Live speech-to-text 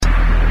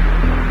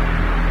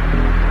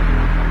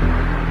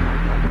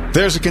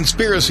There's a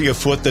conspiracy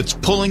afoot that's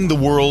pulling the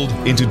world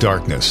into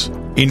darkness.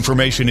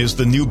 Information is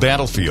the new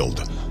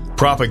battlefield.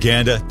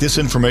 Propaganda,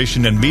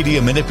 disinformation, and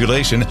media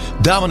manipulation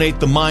dominate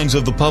the minds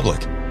of the public.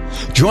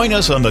 Join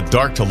us on the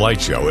Dark to Light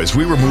show as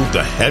we remove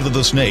the head of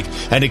the snake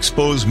and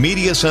expose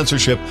media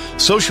censorship,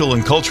 social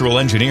and cultural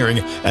engineering,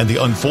 and the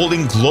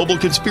unfolding global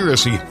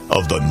conspiracy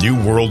of the New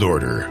World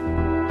Order.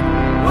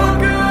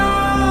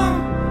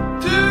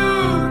 Welcome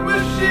to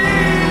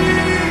Machine!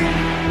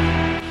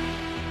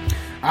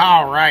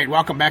 All right,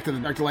 welcome back to the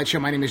Dark to Light show.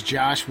 My name is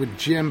Josh with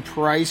Jim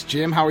Price.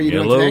 Jim, how are you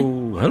doing today?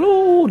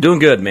 Hello. Doing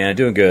good, man.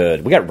 Doing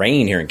good. We got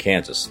rain here in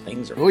Kansas.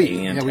 Things are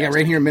fantastic. Yeah, we got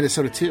rain here in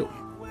Minnesota, too.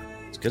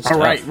 It's good stuff. All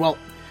right, well,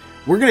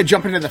 we're going to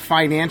jump into the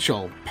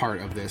financial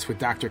part of this with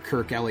Dr.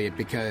 Kirk Elliott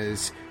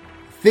because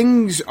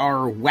things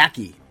are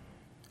wacky.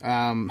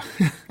 I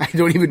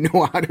don't even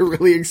know how to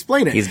really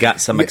explain it. He's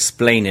got some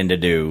explaining to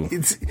do.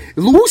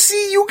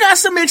 Lucy, you got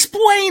some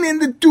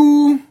explaining to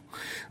do.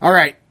 All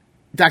right,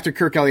 Dr.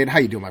 Kirk Elliott, how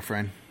you doing, my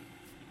friend?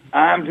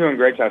 I'm doing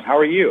great, Josh. How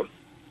are you?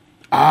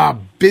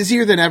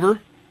 Busier than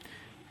ever.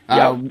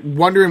 Yep.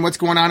 Wondering what's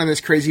going on in this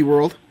crazy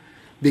world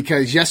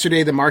because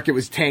yesterday the market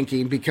was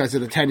tanking because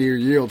of the 10-year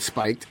yield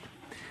spiked.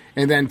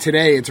 And then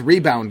today it's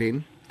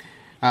rebounding.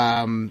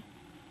 There's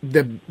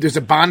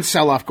a bond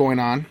sell-off going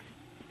on.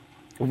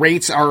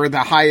 Rates are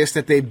the highest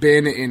that they've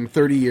been in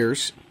 30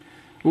 years.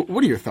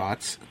 What are your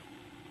thoughts?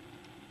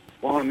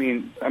 Well, I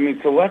mean,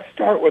 so let's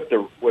start with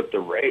the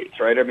rates,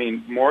 right? I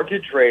mean,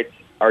 mortgage rates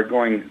are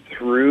going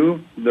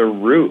through the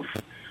roof,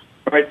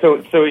 right?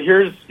 So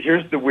here's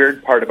the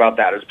weird part about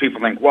that is people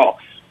think, well,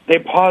 they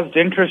paused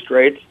interest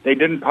rates. They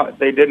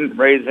didn't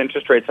raise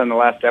interest rates on the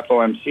last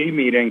FOMC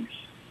meeting.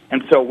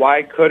 And so why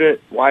is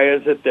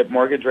it that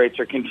mortgage rates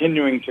are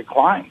continuing to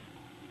climb,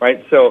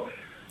 right? So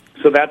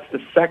that's the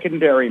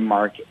secondary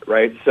market,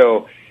 right?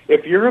 So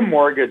if you're a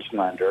mortgage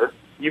lender,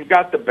 you've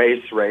got the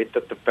base rate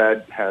that the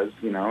Fed has,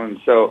 and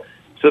so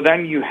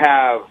then you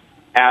have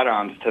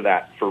add-ons to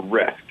that for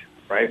risk,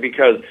 right?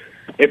 Because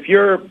if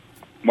you're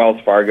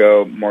Wells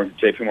Fargo,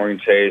 JP Morgan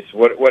Chase,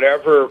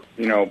 whatever,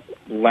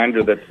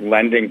 lender that's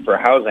lending for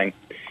housing,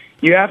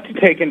 you have to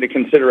take into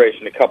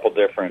consideration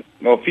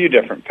a few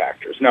different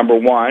factors. Number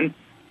one,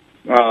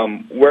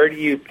 where do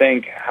you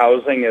think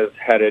housing is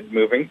headed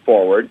moving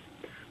forward?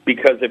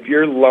 Because if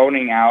you're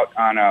loaning out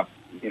on a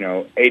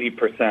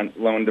 80%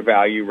 loan to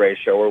value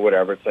ratio or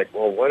whatever, it's like,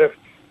 well, what if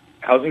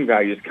housing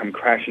values come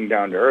crashing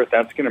down to earth?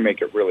 That's going to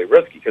make it really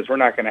risky because we're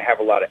not going to have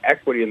a lot of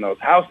equity in those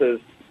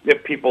houses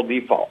if people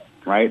default,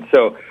 right?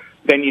 So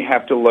then you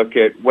have to look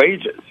at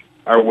wages.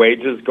 Are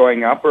wages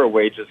going up or are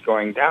wages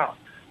going down?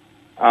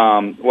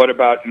 What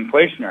about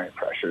inflationary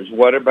pressures?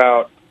 What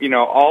about,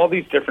 all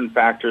these different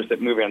factors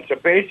that move in? So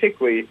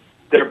basically,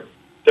 they're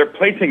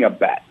placing a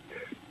bet.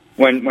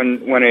 When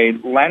a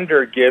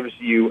lender gives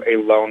you a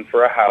loan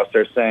for a house,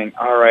 they're saying,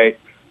 all right,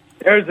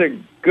 there's a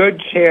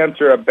good chance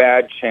or a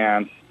bad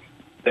chance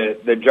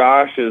that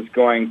Josh is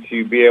going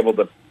to be able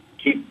to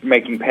keep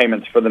making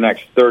payments for the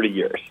next 30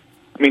 years.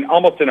 I mean,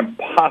 almost an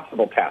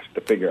impossible task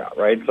to figure out,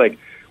 right? It's like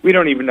we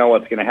don't even know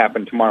what's going to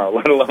happen tomorrow,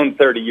 let alone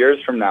 30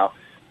 years from now.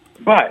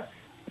 But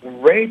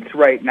rates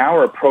right now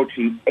are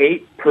approaching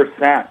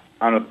 8%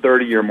 on a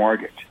 30-year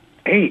mortgage.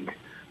 8,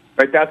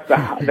 right? That's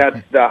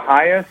the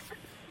highest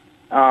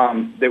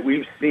that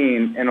we've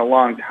seen in a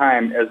long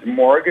time, as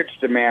mortgage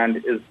demand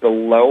is the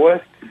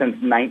lowest since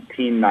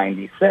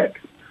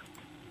 1996.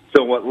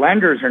 So what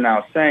lenders are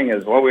now saying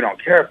is, well, we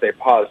don't care if they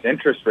paused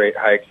interest rate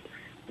hikes.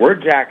 We're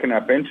jacking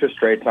up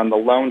interest rates on the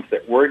loans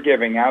that we're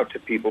giving out to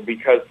people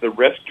because the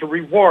risk to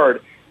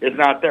reward is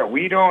not there.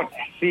 We don't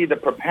see the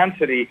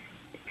propensity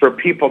for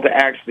people to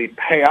actually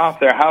pay off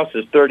their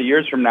houses 30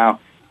 years from now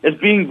as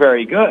being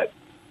very good.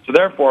 So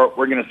therefore,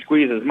 we're going to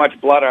squeeze as much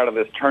blood out of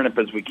this turnip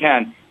as we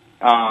can,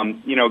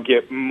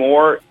 get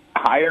more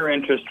higher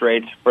interest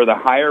rates for the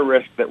higher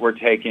risk that we're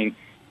taking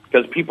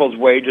because people's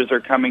wages are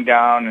coming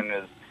down and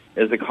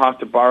as the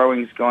cost of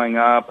borrowing is going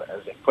up,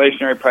 as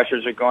inflationary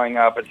pressures are going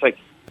up, it's like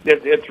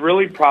it's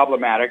really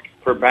problematic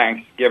for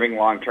banks giving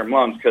long-term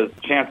loans because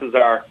chances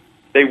are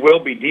they will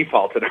be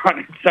defaulted on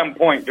at some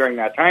point during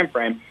that time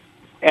frame.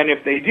 And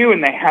if they do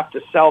and they have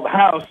to sell the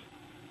house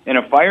in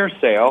a fire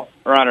sale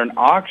or on an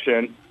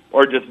auction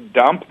or just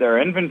dump their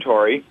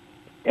inventory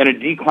in a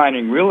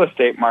declining real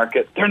estate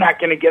market, they're not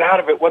going to get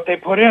out of it what they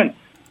put in.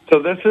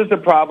 So this is the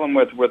problem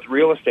with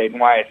real estate and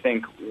why I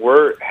think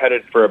we're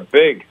headed for a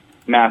big,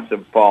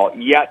 massive fall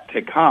yet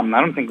to come.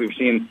 I don't think we've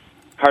seen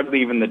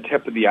hardly even the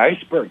tip of the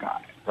iceberg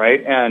on it,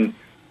 right?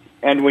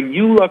 And when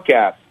you look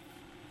at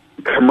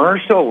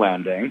commercial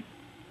lending,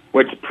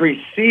 which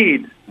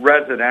precedes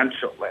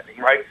residential lending,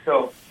 right?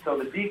 So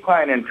the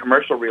decline in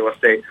commercial real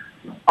estate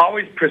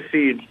always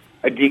precedes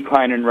a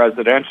decline in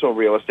residential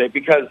real estate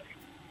because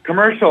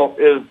commercial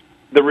is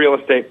the real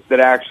estate that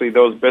actually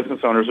those business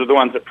owners are the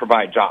ones that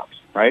provide jobs,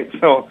 right?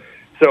 So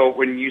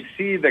when you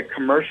see the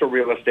commercial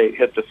real estate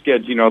hit the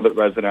skids, you know that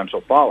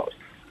residential follows.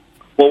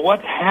 Well,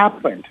 what's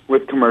happened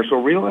with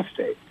commercial real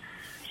estate?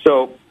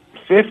 So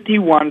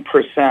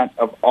 51%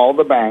 of all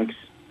the banks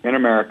in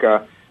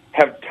America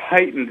have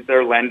tightened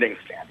their lending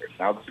standards.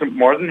 Now, it's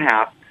more than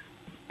half.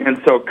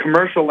 And so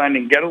commercial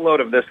lending, get a load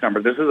of this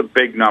number. This is a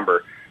big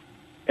number.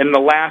 In the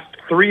last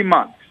 3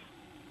 months,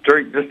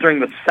 during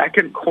the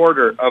second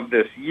quarter of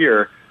this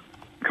year,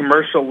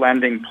 commercial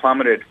lending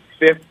plummeted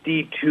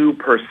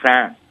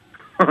 52%.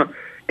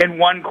 In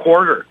 1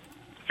 quarter,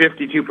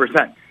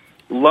 52%.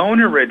 Loan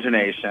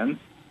originations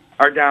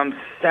are down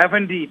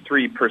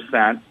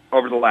 73%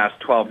 over the last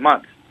 12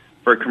 months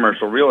for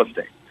commercial real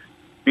estate.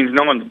 It means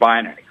no one's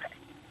buying anything.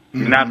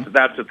 Mm-hmm. And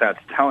that's what that's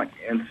telling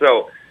you. And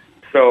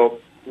so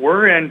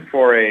we're in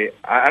for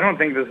I don't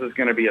think this is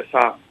going to be a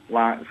soft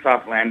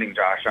landing,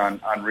 Josh,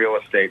 on real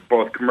estate,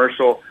 both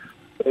commercial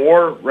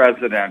or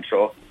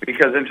residential,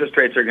 because interest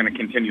rates are going to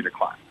continue to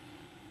climb.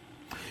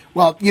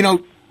 Well,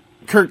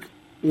 Kirk,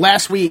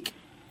 last week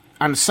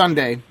on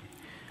Sunday,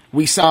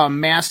 we saw a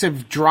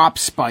massive drop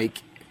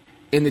spike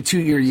in the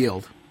 2-year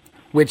yield,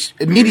 which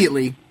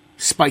immediately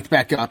spiked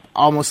back up,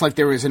 almost like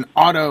there was an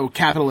auto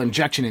capital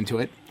injection into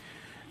it.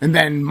 And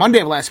then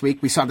Monday of last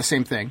week, we saw the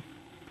same thing.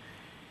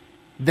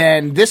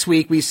 Then this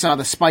week, we saw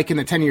the spike in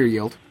the 10-year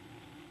yield.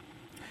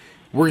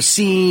 We're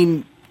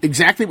seeing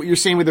exactly what you're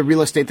saying with the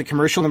real estate, the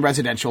commercial and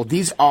residential.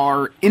 These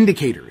are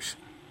indicators.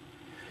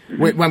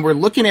 Mm-hmm. When we're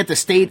looking at the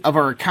state of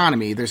our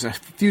economy, there's a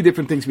few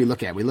different things we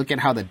look at. We look at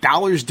how the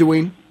dollar's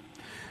doing.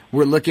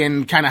 We're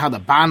looking kind of how the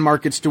bond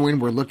market's doing.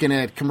 We're looking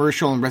at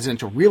commercial and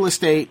residential real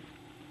estate.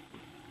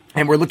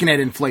 And we're looking at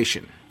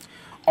inflation.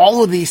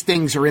 All of these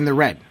things are in the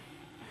red.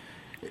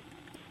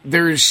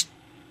 There's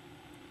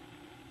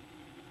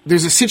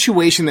a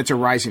situation that's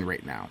arising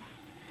right now.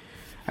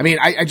 I mean,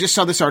 I just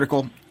saw this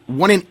article.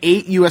 1 in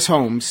 8 U.S.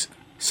 homes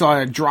saw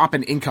a drop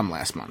in income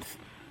last month.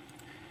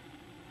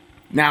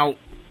 Now,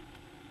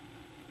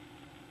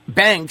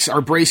 banks are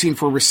bracing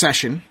for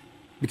recession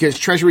because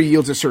Treasury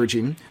yields are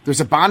surging.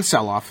 There's a bond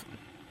sell-off.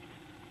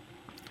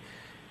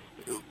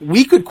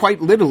 We could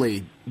quite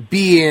literally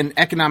be in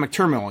economic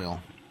turmoil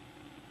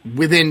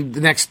within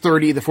the next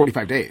 30 to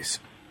 45 days.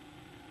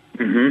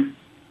 Mm-hmm.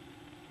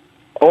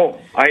 Oh,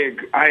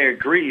 I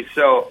agree.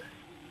 So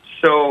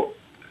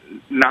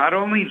not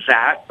only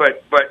that,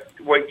 but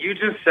what you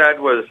just said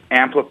was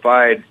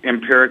amplified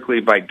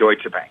empirically by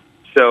Deutsche Bank.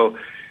 So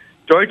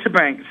Deutsche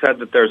Bank said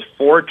that there's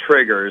 4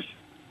 triggers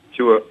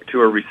to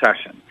a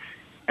recession,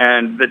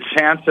 and the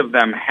chance of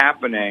them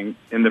happening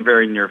in the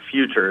very near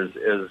future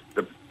is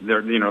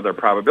their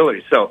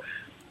probability. So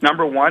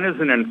number 1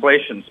 is an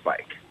inflation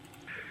spike.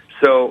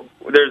 So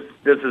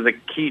this is a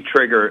key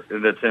trigger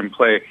that's in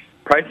play.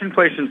 Price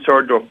inflation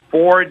soared to a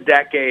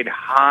 4-decade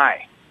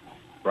high,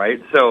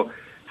 right? So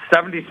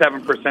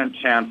 77%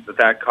 chance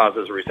that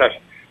causes a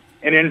recession.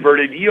 An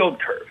inverted yield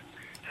curve.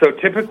 So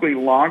typically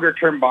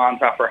longer-term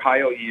bonds offer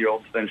higher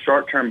yields than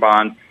short-term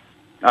bonds,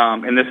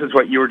 and this is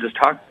what you were just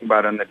talking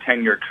about on the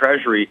 10-year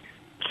Treasury,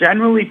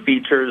 generally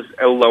features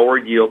a lower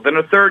yield than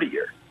a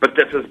 30-year, but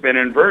this has been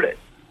inverted.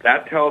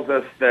 That tells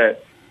us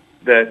that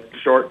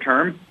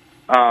short-term,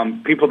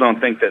 people don't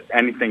think that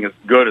anything as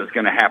good is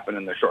going to happen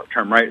in the short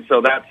term, right?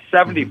 So that's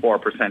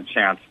 74%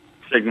 chance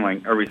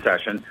signaling a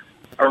recession.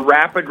 A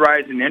rapid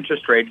rise in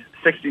interest rates,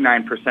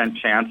 69%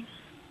 chance,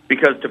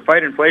 because to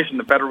fight inflation,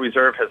 the Federal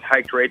Reserve has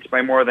hiked rates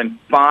by more than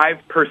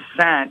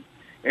 5%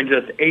 in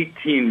just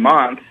 18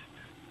 months,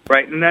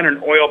 right? And then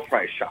an oil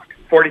price shock,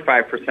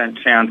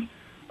 45% chance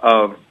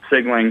of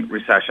signaling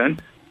recession,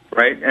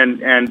 right?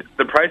 And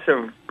the price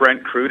of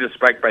Brent crude has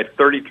spiked by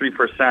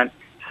 33%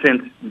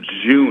 since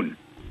June.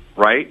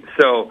 Right?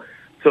 So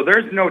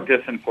there's no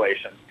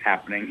disinflation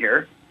happening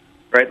here,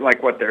 right,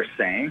 like what they're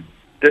saying.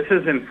 This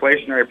is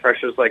inflationary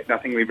pressures like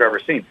nothing we've ever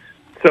seen.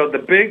 So the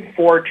big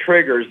 4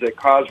 triggers that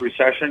cause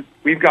recession,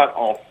 we've got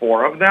all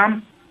 4 of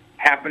them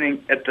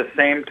happening at the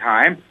same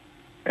time.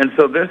 And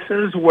so this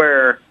is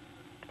where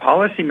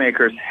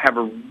policymakers have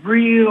a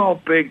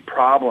real big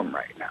problem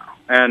right now.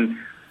 And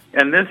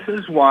this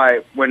is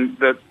why when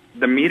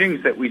the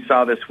meetings that we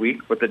saw this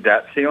week with the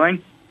debt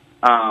ceiling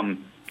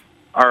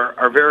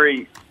are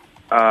very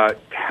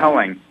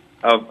telling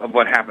of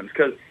what happens.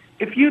 Because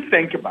if you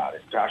think about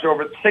it, Josh,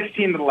 over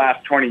 16 of the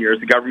last 20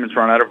 years, the government's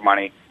run out of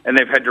money, and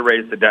they've had to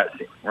raise the debt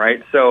ceiling,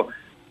 right? So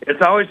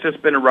it's always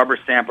just been a rubber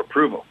stamp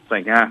approval. It's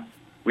like,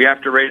 we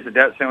have to raise the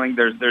debt ceiling.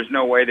 There's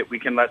no way that we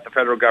can let the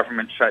federal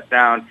government shut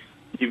down.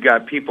 You've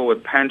got people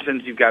with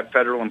pensions. You've got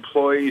federal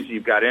employees.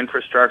 You've got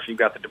infrastructure. You've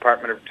got the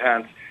Department of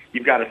Defense.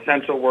 You've got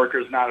essential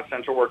workers, not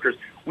essential workers.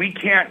 We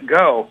can't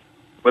go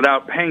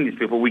without paying these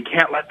people. We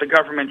can't let the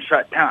government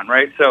shut down,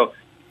 right? So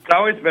it's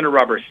always been a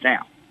rubber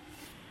stamp,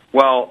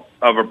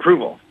 of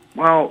approval.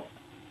 Well,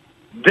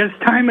 this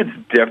time it's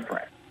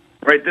different,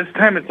 right? This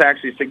time it's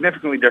actually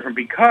significantly different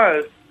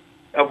because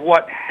of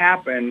what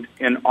happened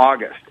in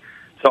August.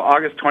 So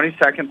August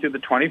 22nd through the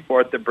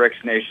 24th, the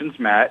BRICS nations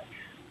met,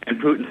 and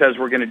Putin says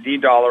we're going to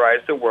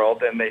de-dollarize the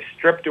world, and they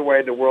stripped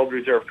away the world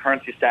reserve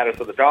currency status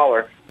of the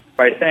dollar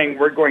by saying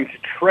we're going to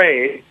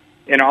trade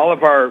in all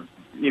of our,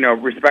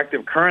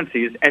 respective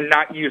currencies and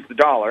not use the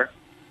dollar.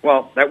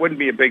 Well, that wouldn't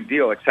be a big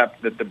deal,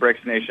 except that the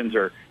BRICS nations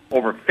are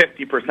over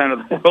 50%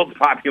 of the world's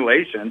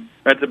population.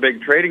 That's a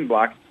big trading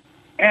bloc.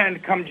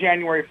 And come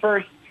January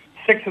 1st,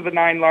 6 of the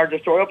 9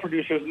 largest oil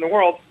producers in the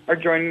world are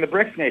joining the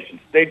BRICS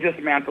nations. They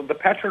dismantled the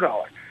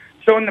petrodollar.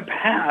 So in the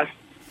past,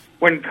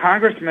 when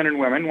congressmen and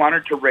women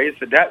wanted to raise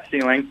the debt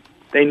ceiling,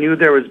 they knew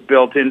there was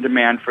built-in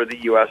demand for the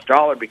U.S.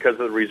 dollar because of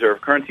the reserve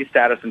currency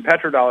status and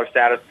petrodollar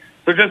status.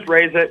 So just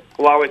raise it.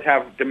 We'll always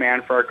have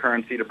demand for our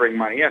currency to bring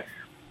money in.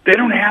 They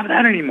don't have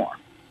that anymore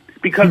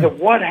because of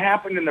what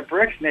happened in the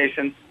BRICS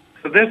nations.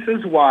 So this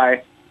is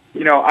why,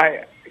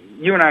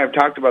 you and I have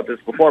talked about this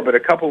before, but a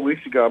couple of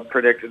weeks ago I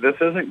predicted this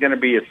isn't going to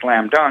be a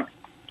slam dunk.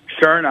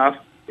 Sure enough,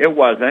 it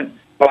wasn't.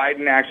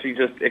 Biden actually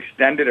just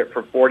extended it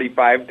for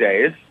 45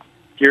 days.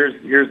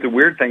 Here's the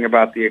weird thing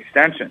about the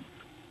extension.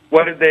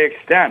 What did they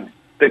extend?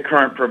 The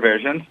current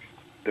provisions.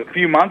 A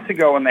few months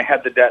ago when they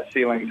had the debt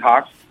ceiling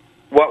talks,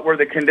 what were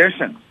the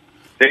conditions?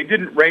 They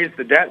didn't raise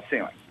the debt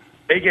ceiling.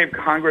 They gave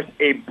Congress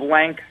a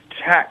blank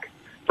check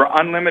for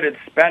unlimited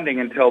spending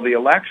until the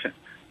election.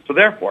 So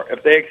therefore,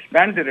 if they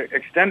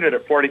extended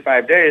it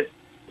 45 days,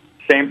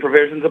 same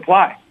provisions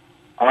apply.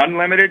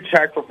 Unlimited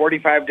check for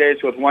 45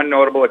 days with one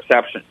notable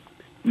exception.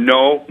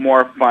 No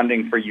more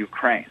funding for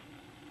Ukraine.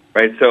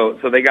 Right? So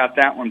they got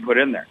that one put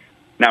in there.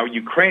 Now,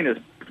 Ukraine is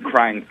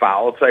crying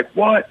foul. It's like,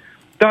 what?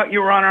 Thought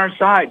you were on our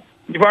side.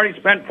 You've already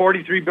spent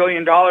 $43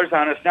 billion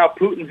on us. Now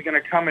Putin's going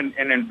to come and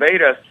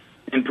invade us.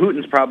 And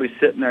Putin's probably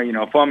sitting there,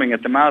 foaming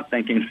at the mouth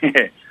thinking,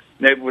 hey,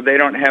 they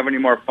don't have any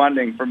more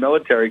funding for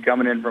military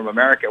coming in from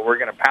America. We're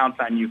going to pounce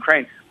on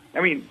Ukraine.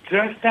 I mean,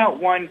 just that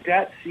one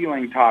debt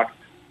ceiling talk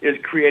is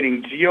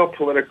creating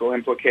geopolitical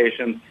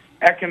implications,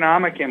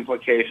 economic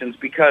implications,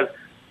 because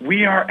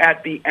we are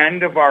at the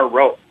end of our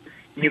rope.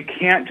 You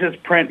can't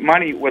just print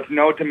money with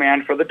no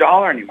demand for the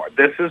dollar anymore.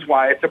 This is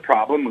why it's a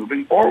problem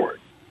moving forward.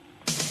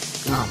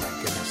 Oh,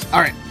 my goodness. All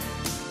right.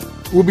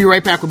 We'll be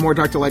right back with more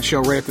Dark to Light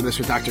Show right after this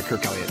with Dr.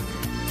 Kirk Elliott.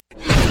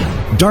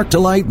 Dark to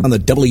Light on the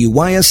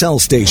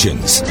WYSL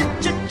stations.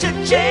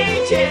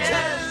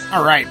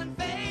 All right.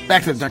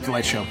 Back to the Dark to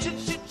Light Show.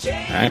 All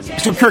right.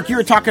 So, Kirk, you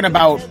were talking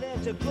about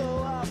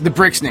the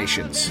BRICS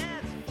nations.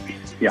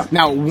 Yeah.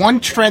 Now, one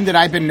trend that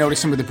I've been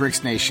noticing with the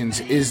BRICS nations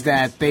is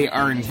that they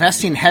are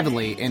investing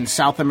heavily in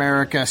South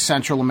America,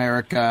 Central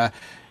America,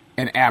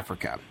 and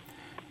Africa.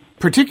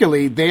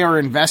 Particularly, they are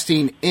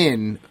investing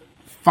in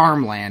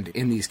farmland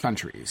in these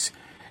countries.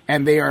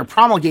 And they are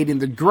promulgating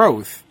the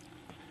growth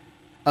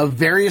of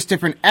various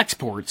different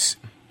exports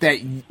that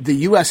the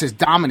U.S. has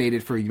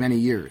dominated for many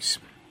years.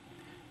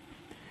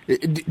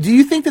 Do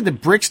you think that the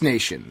BRICS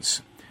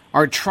nations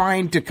are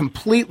trying to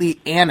completely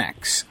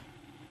annex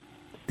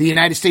the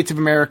United States of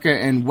America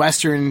and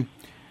Western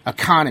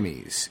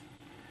economies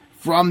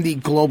from the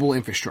global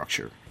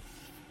infrastructure?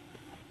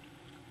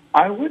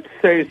 I would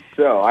say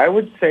so. I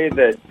would say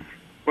that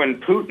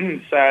when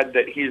Putin said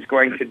that he's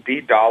going to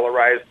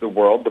de-dollarize the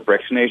world, the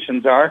BRICS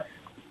nations are,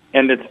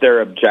 and it's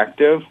their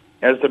objective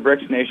as the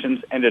BRICS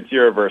nations, and it's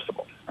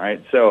irreversible,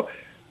 right? So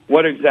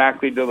what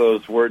exactly do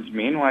those words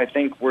mean? Well, I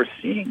think we're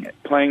seeing it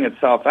playing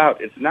itself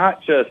out. It's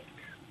not just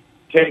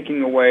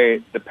taking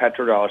away the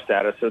petrodollar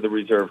status or the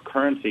reserve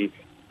currency.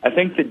 I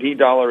think the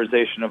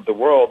de-dollarization of the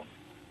world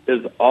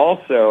is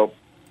also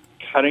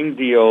cutting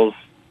deals,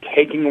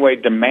 taking away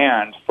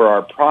demand for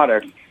our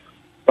products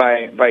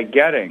by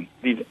getting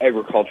these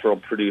agricultural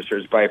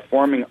producers, by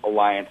forming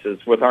alliances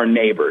with our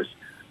neighbors,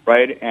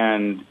 right?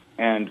 And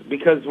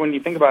because when you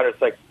think about it,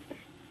 it's like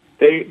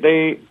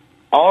they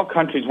all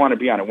countries want to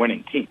be on a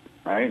winning team,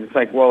 right? It's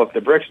like, well, if the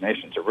BRICS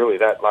nations are really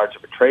that large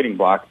of a trading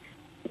bloc,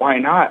 why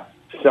not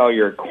sell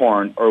your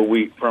corn or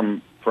wheat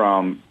from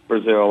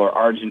Brazil or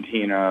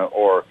Argentina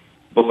or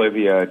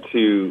Bolivia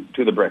to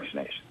the BRICS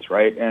nations,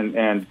 right?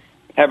 And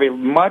have a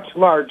much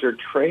larger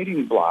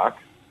trading bloc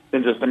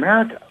than just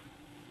America,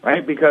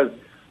 right? Because,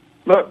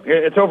 look,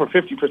 it's over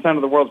 50%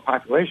 of the world's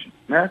population.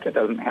 America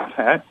doesn't have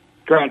that.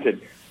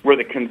 Granted, we're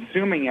the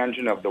consuming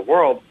engine of the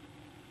world,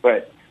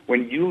 but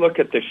when you look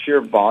at the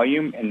sheer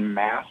volume and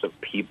mass of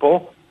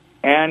people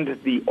and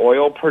the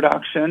oil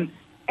production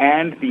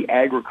and the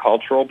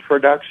agricultural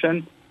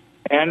production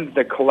and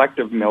the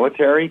collective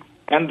military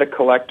and the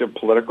collective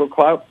political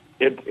clout,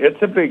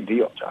 it's a big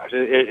deal, Josh.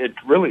 It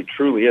really,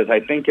 truly is. I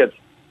think it's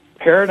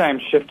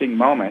paradigm-shifting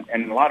moment,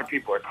 and a lot of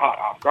people are caught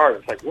off guard.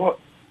 It's like, whoa,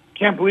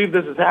 can't believe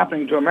this is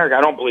happening to America.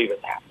 I don't believe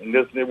it's happening.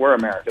 We're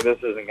America. This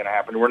isn't going to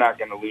happen. We're not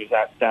going to lose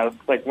that status.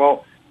 It's like,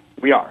 well,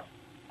 we are.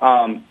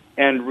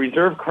 And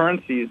reserve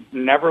currencies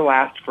never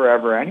last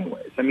forever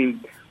anyways. I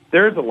mean,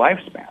 there's a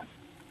lifespan.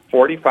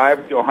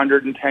 45 to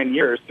 110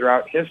 years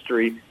throughout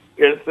history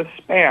is the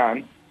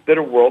span that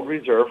a world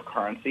reserve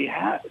currency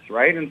has,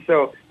 right? And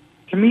so,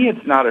 to me,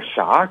 it's not a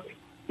shock.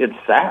 It's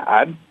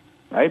sad,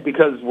 right?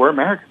 Because we're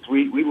Americans.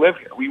 We live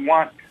here. We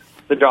want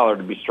the dollar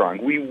to be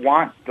strong. We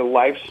want the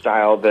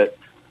lifestyle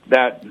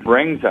that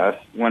brings us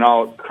when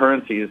all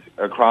currencies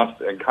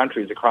and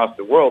countries across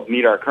the world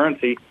need our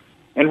currency,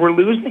 and we're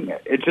losing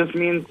it. It just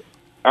means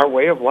our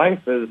way of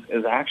life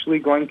is actually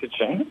going to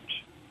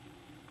change.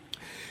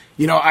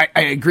 You know, I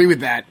agree with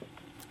that.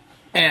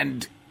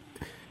 And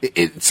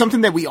it's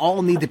something that we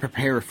all need to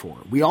prepare for.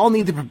 We all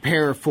need to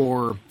prepare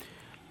for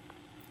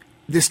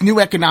this new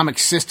economic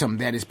system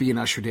that is being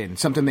ushered in,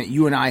 something that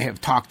you and I have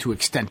talked to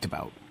extent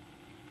about.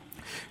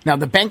 Now,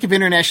 the Bank of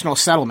International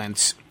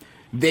Settlements,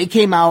 they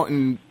came out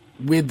and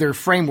with their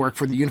framework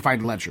for the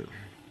unified ledger.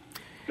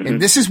 Mm-hmm.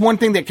 And this is one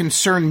thing that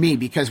concerned me,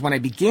 because when I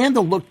began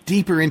to look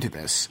deeper into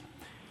this,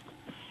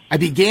 I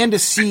began to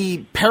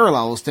see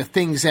parallels to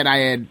things that I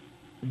had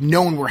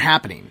known were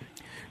happening.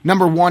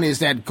 Number one is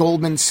that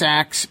Goldman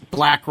Sachs,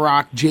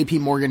 BlackRock, JP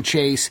Morgan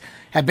Chase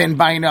have been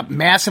buying up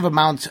massive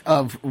amounts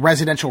of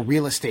residential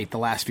real estate the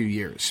last few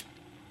years.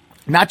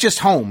 Not just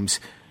homes,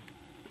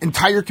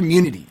 entire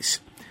communities.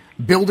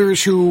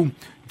 Builders who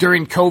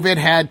during COVID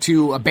had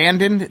to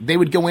abandon, they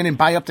would go in and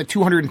buy up to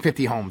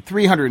 250 home,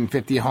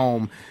 350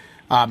 home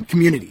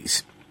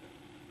communities.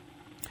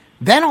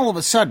 Then all of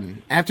a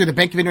sudden, after the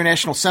Bank of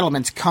International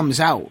Settlements comes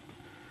out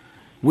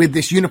with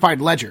this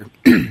unified ledger,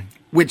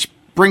 which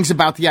brings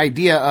about the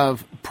idea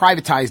of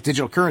privatized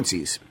digital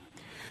currencies,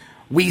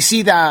 we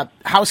see the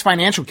House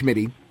Financial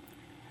Committee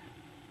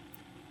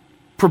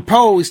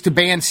propose to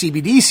ban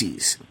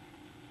CBDCs.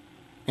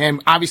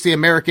 And obviously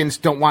Americans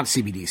don't want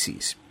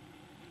CBDCs.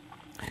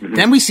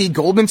 Then we see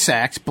Goldman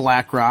Sachs,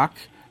 BlackRock,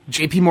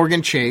 JP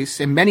Morgan Chase,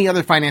 and many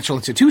other financial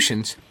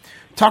institutions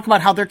talk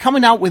about how they're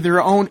coming out with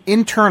their own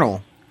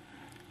internal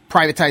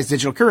privatized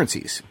digital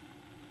currencies.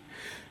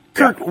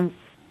 Kirk,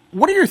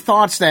 what are your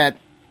thoughts that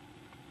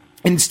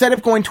instead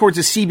of going towards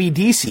a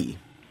CBDC,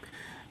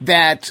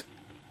 that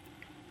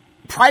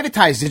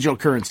privatized digital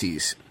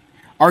currencies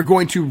are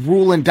going to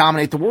rule and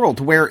dominate the world,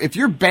 where if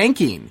you're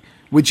banking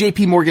with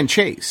JP Morgan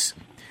Chase,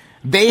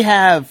 they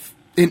have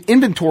an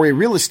inventory of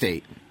real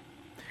estate,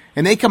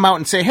 and they come out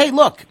and say, hey,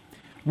 look,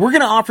 we're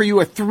going to offer you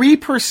a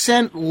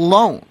 3%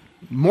 loan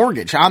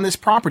mortgage on this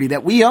property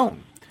that we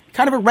own,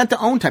 kind of a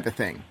rent-to-own type of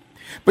thing.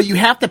 But you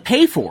have to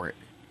pay for it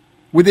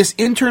with this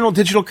internal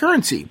digital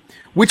currency,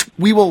 which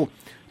we will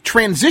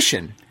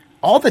transition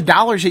all the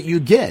dollars that you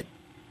get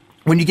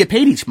when you get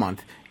paid each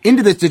month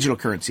into this digital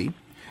currency.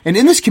 And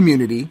in this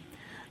community,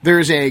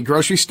 there's a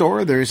grocery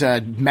store, there's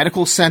a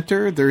medical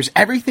center, there's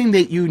everything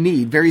that you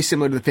need, very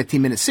similar to the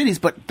 15-minute cities,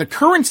 but the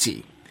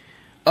currency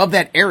of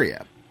that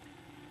area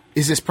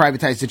is this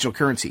privatized digital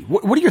currency.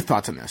 What are your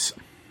thoughts on this?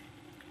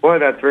 Boy,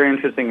 that's very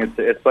interesting.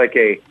 It's like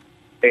a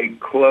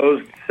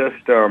closed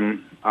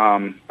system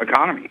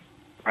economy,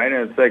 right?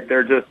 And it's like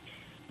they're just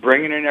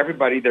bringing in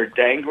everybody. They're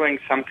dangling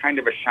some kind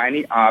of a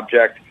shiny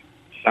object,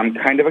 some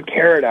kind of a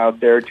carrot out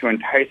there to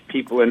entice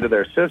people into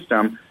their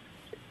system,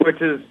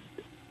 which is,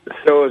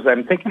 so as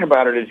I'm thinking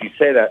about it, as you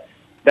say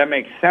that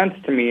makes sense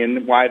to me,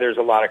 and why there's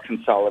a lot of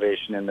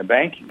consolidation in the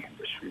banking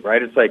industry,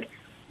 right? It's like,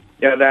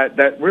 yeah,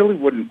 that really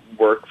wouldn't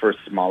work for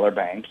smaller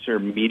banks or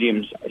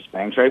medium-sized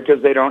banks, right?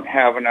 Because they don't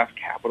have enough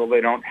capital,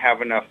 they don't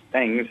have enough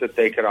things that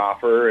they could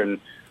offer,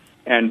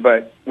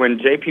 but when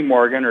J.P.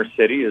 Morgan or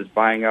Citi is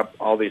buying up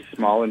all these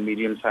small and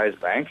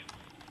medium-sized banks,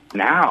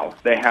 now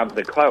they have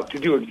the clout to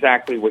do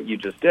exactly what you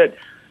just did.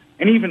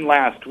 And even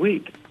last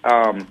week,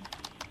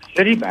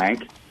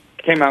 Citibank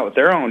came out with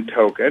their own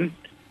token,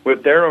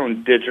 with their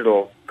own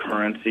digital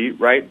currency,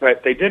 right?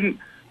 But they didn't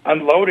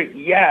unload it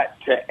yet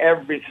to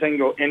every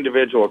single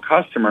individual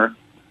customer,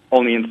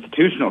 only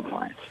institutional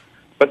clients.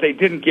 But they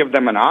didn't give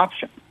them an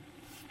option.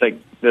 It's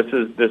like, this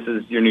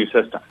is your new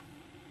system,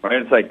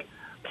 right? It's like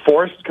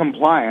forced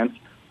compliance,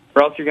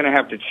 or else you're going to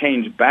have to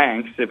change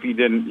banks if you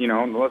didn't,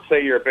 let's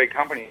say you're a big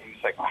company, and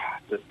it's like,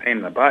 it's just a pain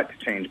in the butt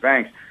to change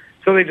banks.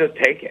 So they just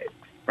take it,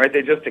 right?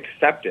 They just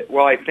accept it.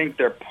 Well, I think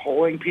they're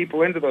pulling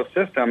people into those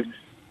systems,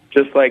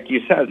 just like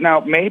you said.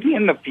 Now, maybe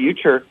in the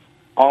future,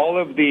 all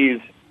of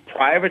these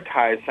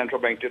privatized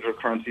central bank digital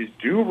currencies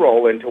do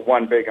roll into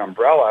one big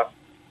umbrella.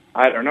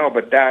 I don't know,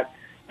 but that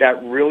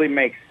really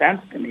makes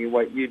sense to me,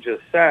 what you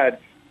just said,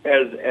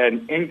 as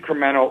an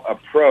incremental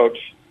approach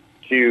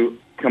to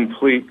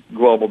complete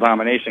global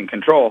domination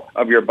control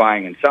of your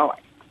buying and selling.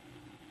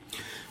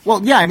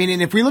 Well, yeah, I mean,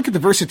 and if we look at the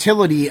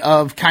versatility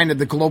of kind of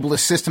the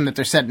globalist system that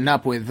they're setting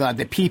up with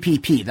the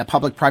PPP, the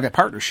public-private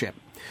partnership,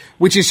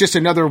 which is just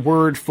another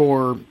word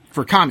for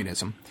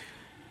communism,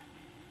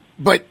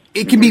 but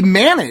it can be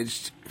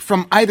managed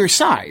from either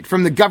side,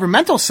 from the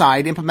governmental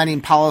side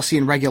implementing policy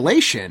and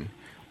regulation,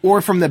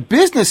 or from the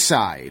business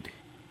side,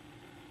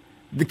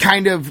 the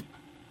kind of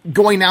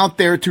going out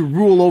there to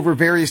rule over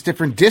various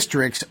different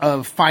districts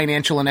of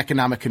financial and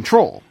economic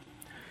control.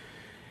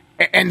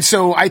 And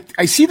so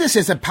I see this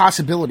as a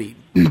possibility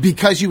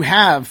because you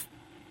have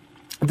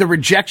the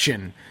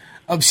rejection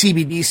of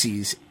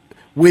CBDCs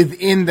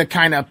within the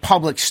kind of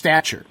public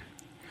stature.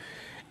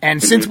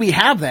 And since we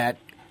have that,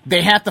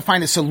 they have to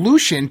find a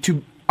solution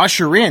to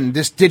usher in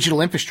this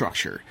digital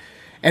infrastructure.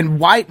 And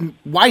why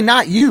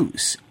not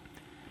use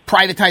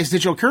privatized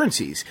digital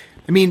currencies?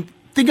 I mean,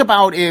 think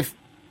about if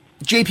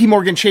JP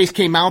Morgan Chase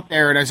came out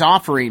there and is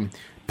offering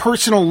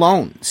personal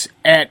loans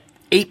at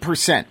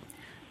 8%,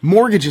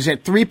 mortgages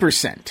at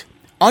 3%,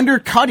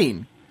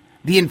 undercutting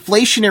the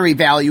inflationary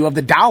value of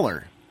the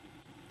dollar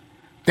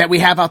that we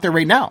have out there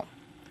right now,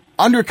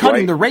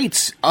 undercutting the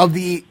rates of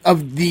the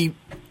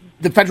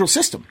federal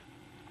system.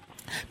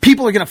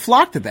 people are going to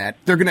flock to that.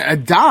 They're going to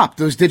adopt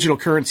those digital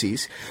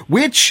currencies,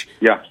 which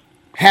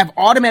have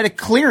automatic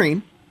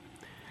clearing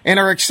and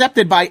are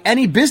accepted by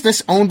any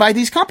business owned by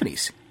these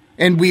companies.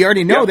 And we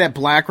already know that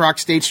BlackRock,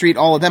 State Street,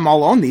 all of them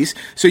all own these.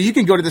 So you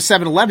can go to the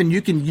 7-Eleven,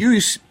 you can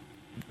use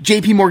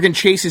JP Morgan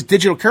Chase's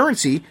digital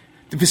currency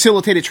to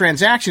facilitate a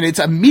transaction. It's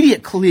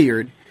immediate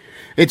cleared.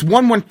 It's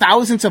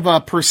 1/1000th of a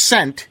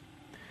percent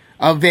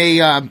of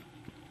a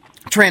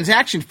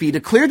transaction fee to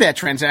clear that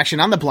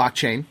transaction on the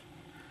blockchain.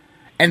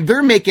 And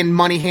they're making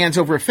money hands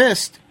over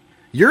fist.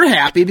 You're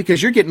happy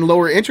because you're getting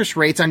lower interest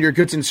rates on your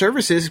goods and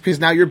services because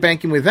now you're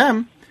banking with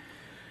them.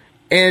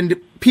 And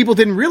people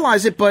didn't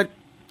realize it, but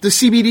the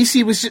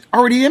CBDC was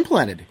already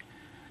implemented.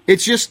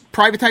 It's just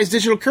privatized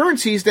digital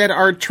currencies that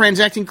are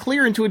transacting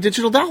clear into a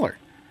digital dollar.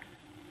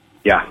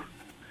 Yeah.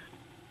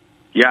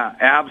 Yeah,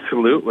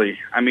 absolutely.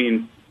 I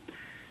mean,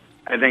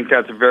 I think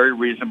that's very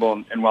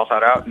reasonable and well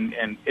thought out,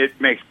 and it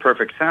makes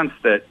perfect sense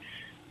that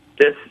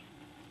this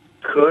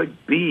could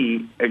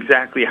be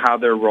exactly how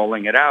they're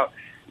rolling it out.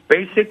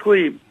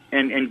 Basically,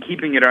 and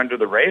keeping it under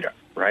the radar,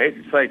 right?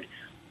 It's like,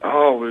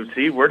 oh,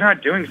 see, we're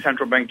not doing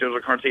central bank digital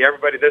currency.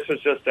 Everybody, this is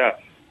just a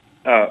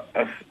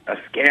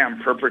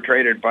scam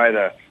perpetrated by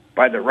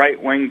the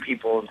right wing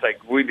people. It's like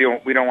we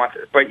don't want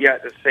to, but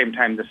yet at the same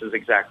time, this is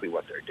exactly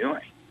what they're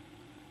doing.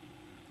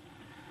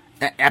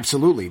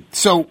 Absolutely.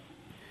 So,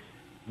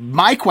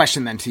 my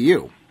question then to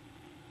you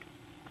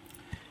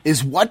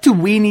is, what do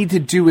we need to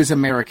do as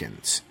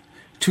Americans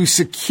to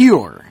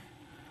secure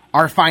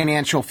our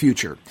financial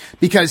future?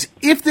 Because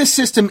if this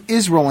system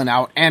is rolling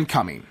out and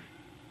coming,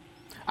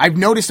 I've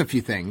noticed a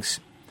few things.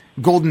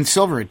 Gold and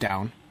silver are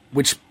down,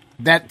 which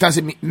that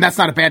doesn't mean that's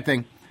not a bad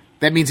thing.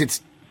 That means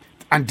it's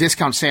on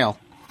discount sale.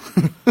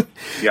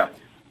 Yeah.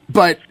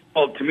 But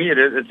well, to me,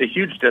 it's a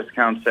huge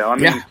discount sale. I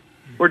mean,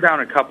 we're down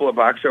a couple of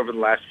bucks over the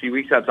last few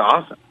weeks. That's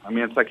awesome. I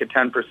mean, it's like a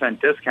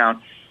 10%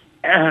 discount,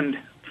 and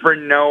for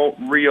no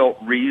real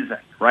reason,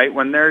 right?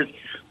 When there's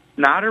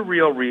not a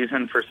real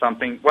reason for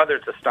something, whether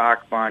it's a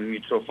stock, bond,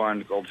 mutual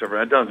fund, gold,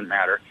 silver, it doesn't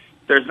matter.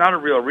 There's not a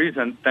real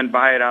reason, then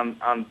buy it on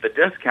the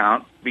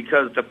discount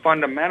because the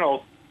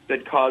fundamentals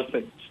that caused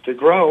it to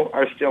grow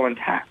are still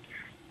intact.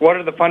 What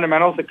are the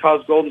fundamentals that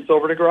cause gold and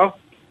silver to grow?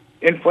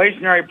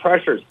 Inflationary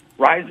pressures,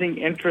 rising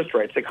interest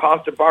rates, the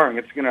cost of borrowing.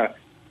 It's going to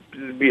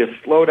be a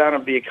slowdown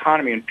of the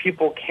economy, and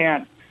people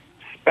can't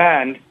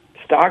spend.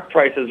 Stock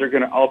prices are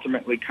going to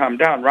ultimately come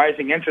down.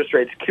 Rising interest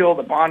rates kill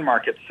the bond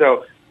market.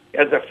 So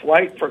as a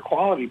flight for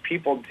quality,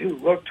 people do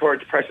look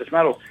towards precious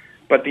metals.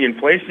 But the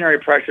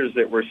inflationary pressures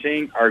that we're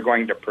seeing are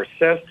going to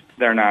persist.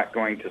 They're not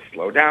going to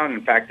slow down.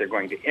 In fact, they're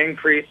going to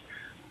increase.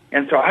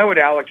 And so I would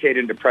allocate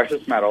into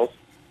precious metals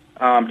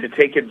to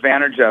take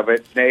advantage of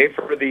it, A,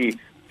 for the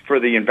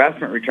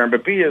investment return,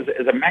 but B, as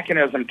a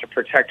mechanism to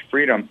protect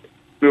freedom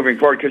moving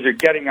forward, because you're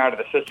getting out of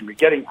the system. You're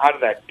getting out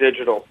of that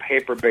digital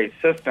paper-based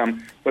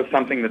system with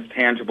something that's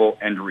tangible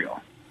and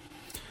real.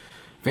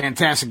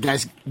 Fantastic,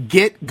 guys.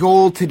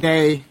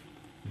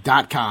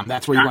 GetGoldToday.com.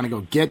 That's where you want to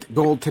go.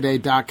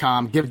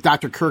 GetGoldToday.com. Give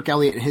Dr. Kirk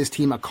Elliott and his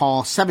team a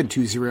call,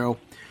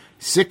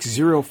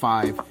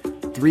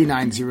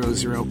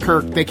 720-605-3900.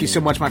 Kirk, thank you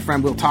so much, my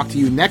friend. We'll talk to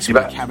you next week.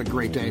 Have a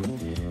great day.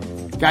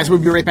 Guys, we'll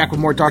be right back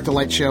with more Dark to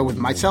Light Show with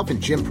myself and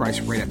Jim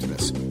Price right after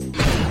this.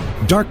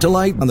 Dark to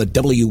Light on the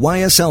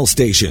WYSL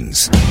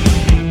stations.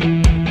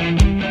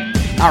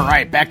 All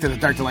right, back to the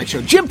Dark to Light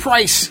Show. Jim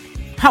Price,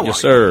 how are you?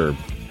 Yes, sir.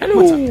 Hello.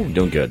 What's up?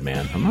 Doing good,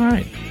 man. I'm all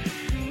right.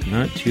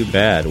 Not too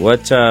bad.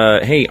 What?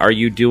 Hey, are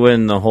you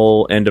doing the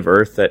whole End of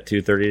Earth at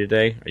 2:30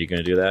 today? Are you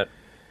going to do that?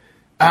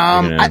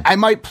 I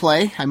might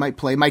play.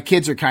 My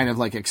kids are kind of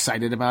like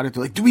excited about it.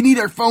 They're like, do we need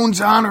our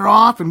phones on or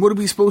off? And what are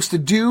we supposed to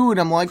do? And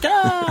I'm like,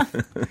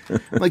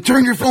 like,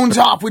 turn your phones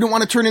off. We don't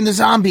want to turn into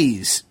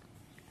zombies.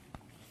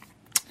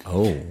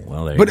 Oh,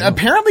 well, there you But go.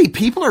 apparently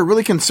people are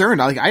really concerned.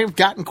 Like, I've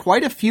gotten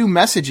quite a few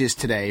messages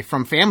today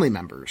from family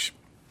members.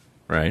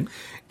 Right.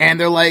 And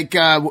they're like,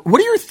 what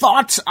are your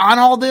thoughts on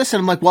all this? And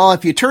I'm like, well,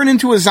 if you turn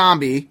into a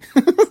zombie,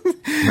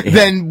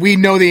 then we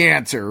know the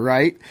answer,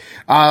 right?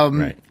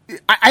 Right.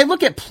 I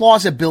look at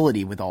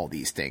plausibility with all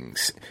these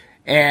things.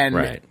 And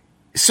Right.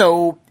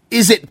 so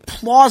is it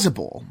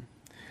plausible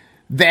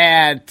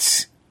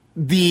that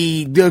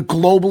the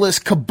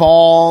globalist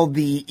cabal,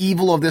 the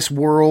evil of this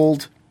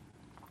world,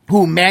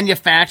 who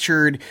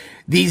manufactured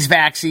these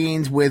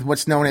vaccines with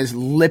what's known as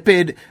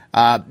nanolipid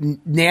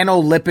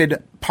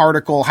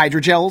particle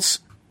hydrogels,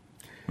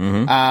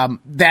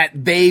 that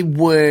they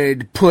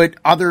would put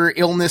other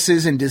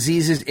illnesses and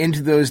diseases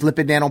into those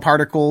lipid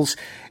nanoparticles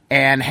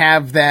and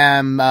have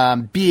them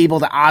be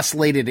able to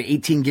oscillate at an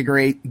 18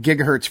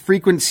 gigahertz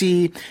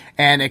frequency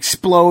and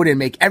explode and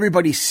make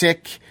everybody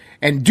sick,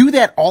 and do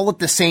that all at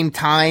the same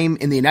time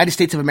in the United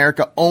States of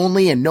America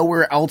only and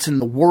nowhere else in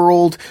the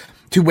world,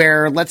 to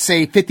where, let's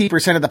say,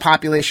 50% of the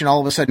population all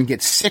of a sudden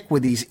gets sick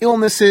with these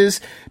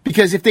illnesses.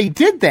 Because if they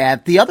did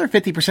that, the other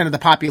 50% of the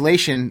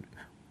population,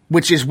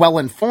 which is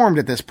well-informed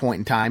at this point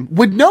in time,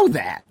 would know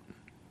that.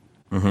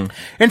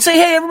 And say,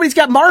 hey, everybody's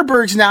got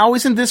Marburgs now.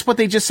 Isn't this what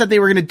they just said they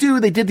were going to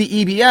do? They did the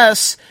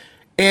EBS,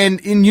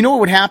 And you know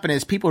what would happen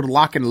is people would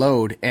lock and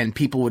load, and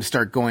people would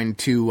start going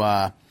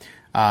to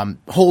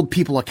hold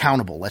people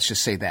accountable. Let's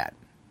just say that.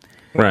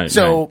 Right.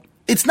 So right.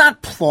 It's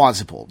not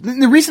plausible.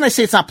 The reason I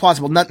say it's not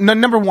plausible,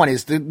 number one,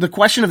 is the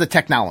question of the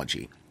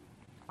technology.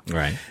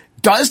 Right.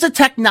 Does the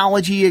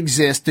technology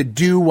exist to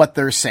do what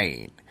they're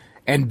saying?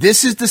 And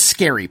this is the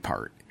scary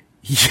part.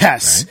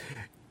 Yes, right.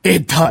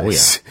 It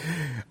does.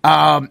 Oh,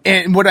 yeah.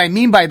 And what I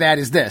mean by that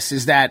is this,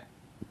 is that,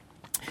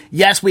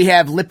 yes, we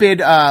have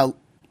lipid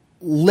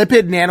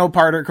nanolipid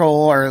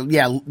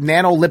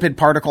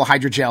particle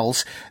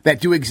hydrogels that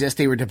do exist.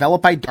 They were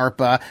developed by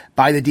DARPA,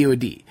 by the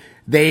DoD.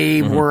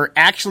 They were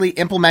actually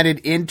implemented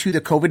into the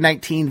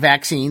COVID-19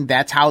 vaccine.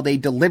 That's how they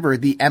deliver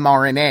the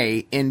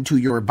mRNA into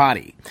your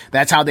body.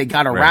 That's how they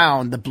got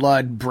around the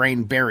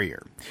blood-brain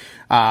barrier.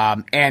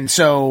 And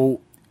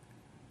so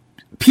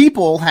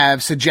people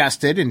have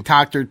suggested, and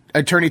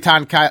Attorney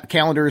Tom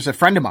Callender is a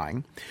friend of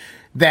mine,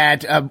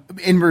 that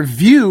in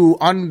review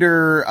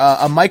under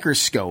a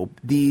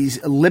microscope, these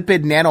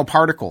lipid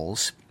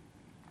nanoparticles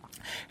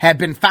have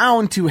been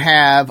found to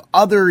have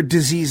other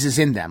diseases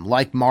in them,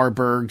 like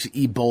Marburg's,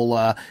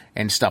 Ebola,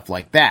 and stuff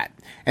like that.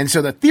 And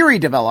so the theory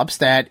develops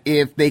that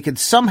if they could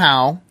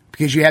somehow,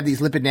 because you have these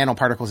lipid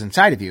nanoparticles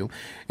inside of you,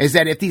 is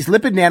that if these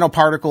lipid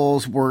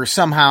nanoparticles were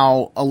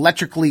somehow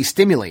electrically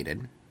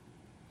stimulated,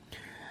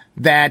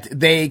 that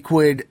they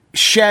could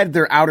shed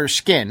their outer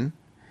skin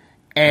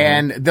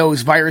and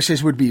those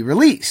viruses would be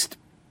released.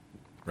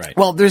 Right.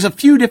 Well, there's a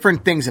few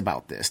different things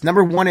about this.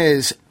 Number one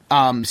is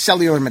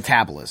cellular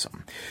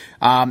metabolism.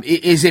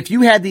 Is if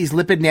you had these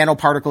lipid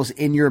nanoparticles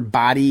in your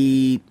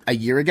body a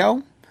year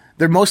ago,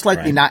 they're most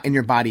likely not in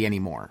your body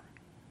anymore.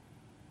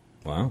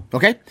 Wow.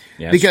 Okay?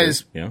 Yeah, because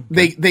sure. Yeah,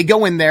 okay. they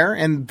go in there,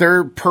 and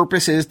their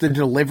purpose is the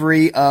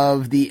delivery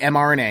of the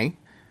mRNA.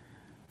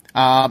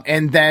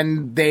 And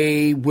then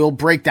they will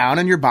break down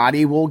and your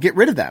body will get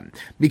rid of them.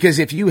 Because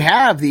if you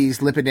have these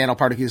lipid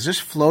nanoparticles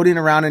just floating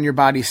around in your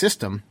body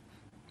system,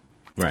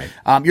 right,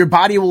 your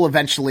body will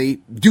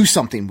eventually do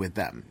something with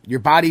them. Your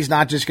body's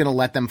not just going to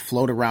let them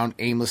float around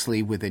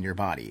aimlessly within your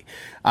body.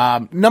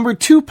 Number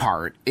two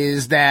part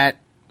is that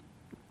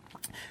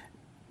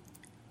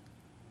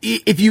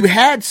if you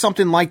had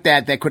something like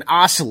that that could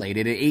oscillate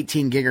at an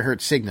 18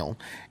 gigahertz signal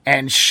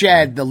and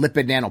shed the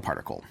lipid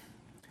nanoparticle,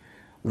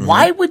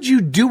 why would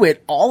you do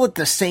it all at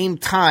the same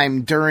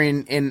time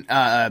during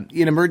an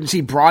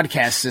emergency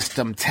broadcast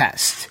system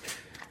test?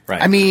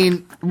 Right. I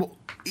mean,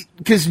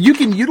 because you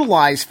can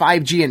utilize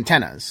 5G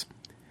antennas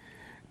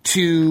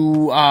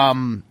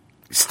to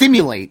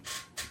stimulate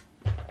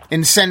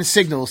and send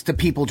signals to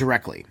people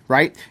directly,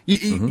 right?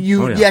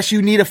 Yes,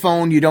 you need a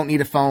phone. You don't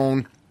need a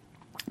phone.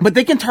 But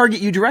they can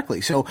target you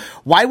directly. So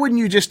why wouldn't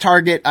you just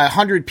target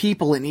 100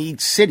 people in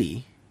each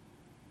city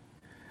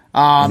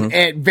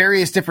at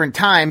various different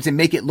times and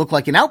make it look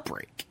like an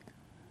outbreak?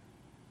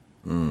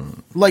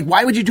 Like,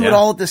 why would you do it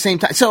all at the same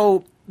time?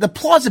 So the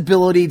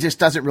plausibility just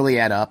doesn't really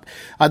add up.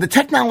 The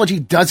technology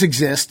does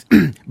exist,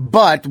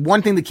 but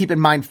one thing to keep in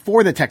mind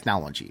for the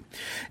technology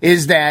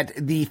is that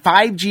the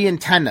 5G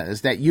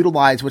antennas that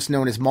utilize what's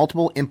known as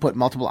multiple input,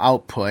 multiple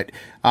output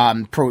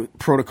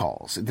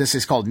protocols, this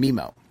is called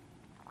MIMO,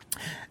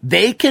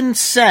 they can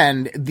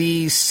send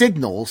these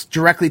signals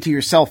directly to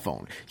your cell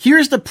phone.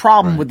 Here's the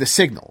problem with the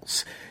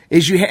signals,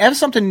 is you have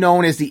something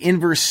known as the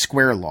inverse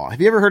square law.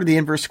 Have you ever heard of the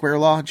inverse square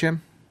law,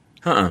 Jim?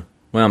 Well,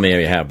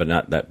 maybe I have, but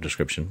not that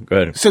description. Go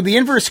ahead. So the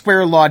inverse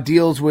square law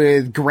deals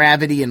with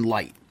gravity and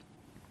light.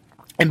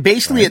 And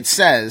basically it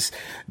says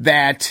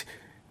that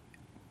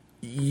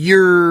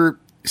your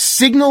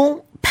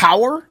signal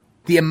power,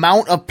 the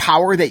amount of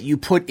power that you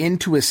put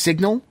into a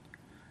signal,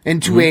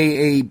 into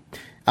a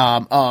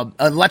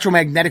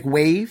electromagnetic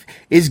wave,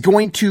 is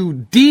going to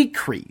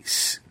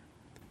decrease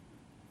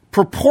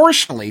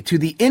proportionally to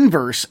the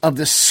inverse of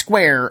the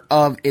square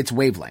of its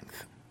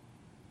wavelength.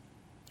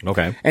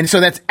 Okay. And so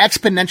that's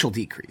exponential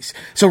decrease.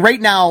 So right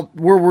now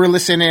we're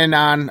listening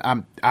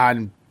on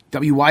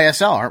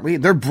WYSL, aren't we?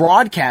 They're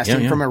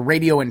broadcasting from a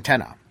radio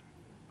antenna.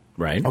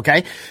 Right.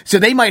 Okay. So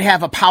they might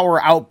have a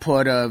power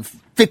output of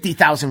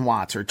 50,000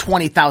 watts or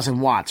 20,000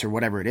 watts or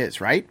whatever it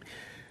is, right?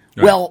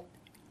 Well,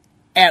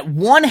 at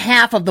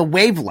 1/2 of the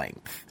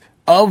wavelength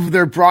of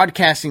their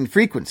broadcasting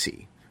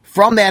frequency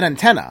from that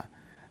antenna,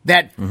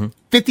 that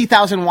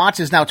 50,000 watts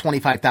is now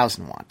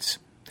 25,000 watts.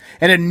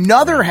 At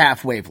another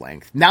half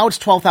wavelength, now it's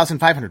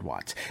 12,500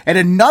 watts. At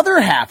another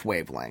half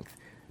wavelength,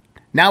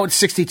 now it's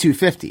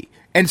 6,250,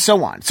 and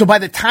so on. So by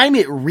the time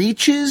it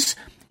reaches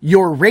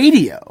your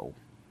radio,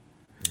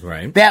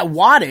 that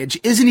wattage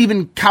isn't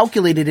even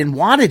calculated in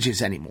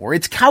wattages anymore.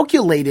 It's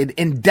calculated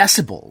in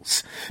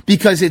decibels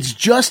because it's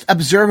just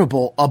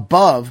observable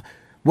above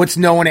what's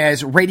known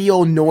as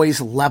radio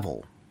noise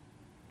level.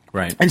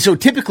 Right. And so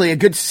typically a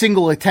good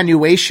single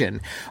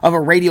attenuation of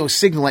a radio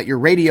signal at your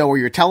radio or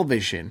your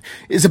television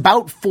is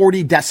about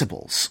 40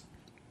 decibels,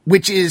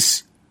 which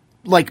is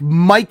like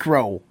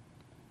micro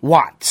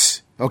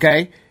watts.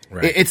 Okay.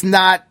 Right. It's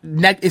not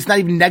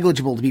even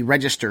negligible to be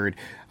registered.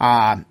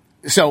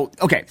 So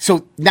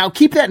now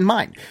keep that in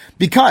mind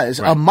because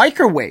a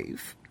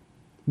microwave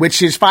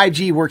which is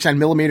 5G works on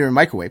millimeter and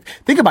microwave.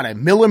 Think about it,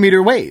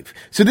 millimeter wave.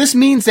 So this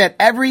means that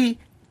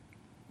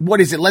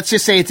let's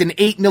just say it's an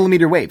 8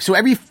 millimeter wave. So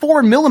every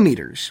 4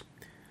 millimeters,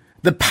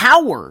 the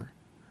power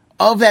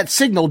of that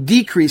signal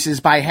decreases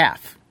by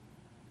half.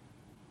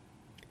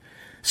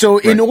 So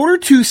in order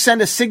to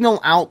send a signal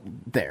out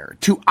there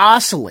to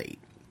oscillate,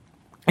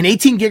 an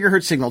 18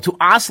 gigahertz signal to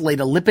oscillate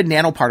a lipid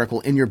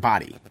nanoparticle in your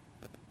body,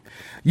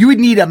 you would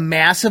need a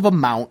massive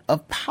amount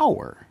of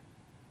power.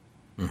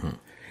 Mm-hmm.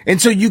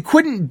 And so you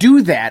couldn't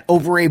do that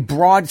over a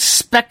broad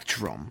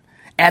spectrum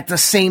at the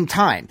same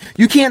time.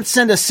 You can't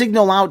send a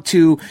signal out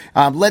to,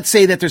 let's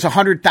say that there's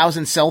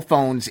 100,000 cell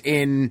phones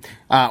in,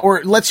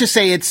 or let's just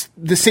say it's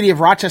the city of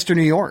Rochester,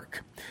 New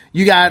York.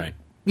 You got,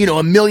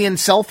 1 million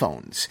cell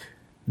phones.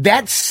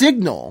 That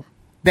signal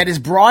that is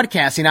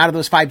broadcasting out of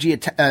those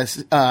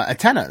 5G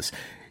antennas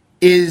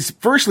is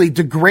firstly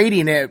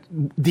degrading at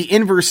the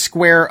inverse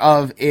square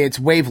of its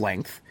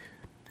wavelength.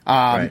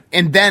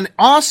 And then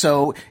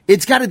also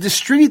it's got to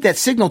distribute that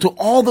signal to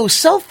all those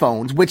cell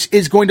phones, which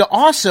is going to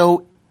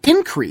also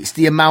increase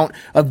the amount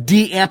of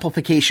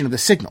de-amplification of the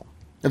signal,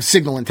 of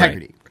signal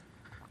integrity.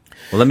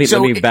 Right. Well, let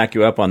me back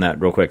you up on that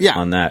real quick. Yeah.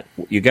 On that,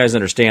 you guys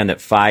understand that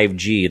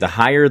 5G, the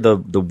higher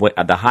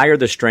the higher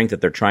the strength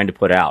that they're trying to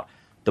put out,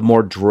 the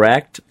more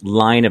direct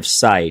line of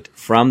sight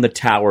from the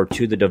tower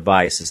to the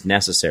device is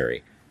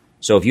necessary.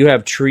 So if you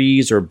have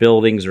trees or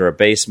buildings or a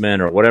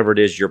basement or whatever it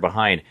is you're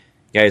behind,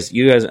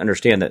 you guys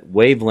understand that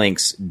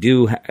wavelengths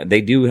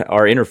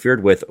are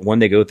interfered with when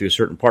they go through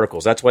certain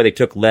particles. That's why they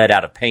took lead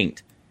out of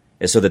paint,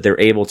 is so that they're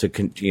able to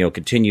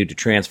continue to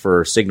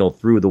transfer signal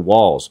through the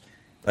walls.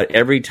 But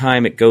every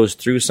time it goes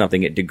through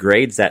something, it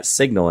degrades that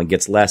signal and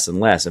gets less and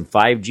less. And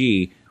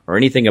 5G or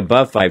anything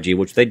above 5G,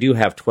 which they do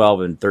have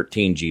 12 and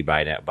 13G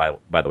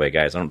by the way,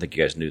 guys. I don't think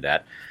you guys knew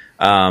that.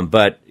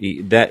 But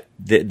that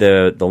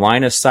the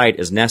line of sight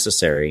is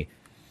necessary.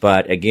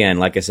 But again,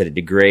 like I said, it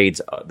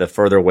degrades the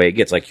further away it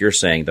gets. Like you're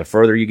saying, the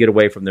further you get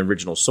away from the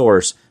original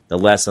source, the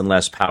less and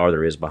less power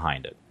there is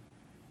behind it.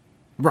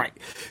 Right.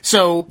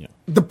 So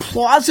the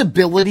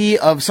plausibility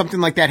of something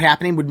like that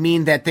happening would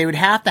mean that they would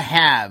have to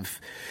have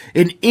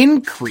an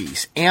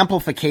increase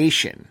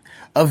amplification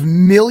of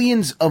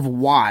millions of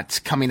watts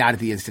coming out of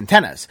these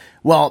antennas.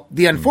 Well,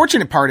 the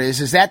unfortunate part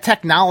is that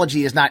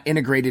technology is not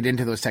integrated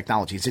into those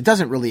technologies. It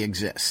doesn't really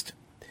exist.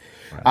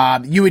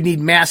 Right. You would need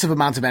massive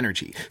amounts of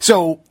energy.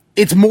 So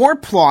it's more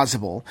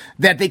plausible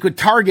that they could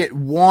target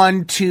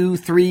 1, 2,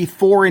 3,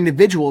 4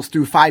 individuals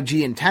through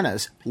 5G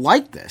antennas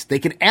like this. They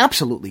could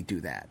absolutely do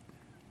that.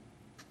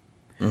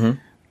 Mm-hmm.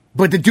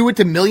 But to do it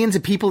to millions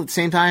of people at the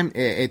same time,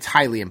 it's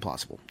highly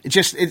implausible.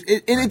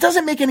 It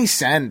doesn't make any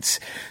sense.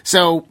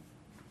 So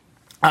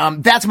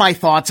that's my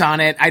thoughts on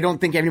it. I don't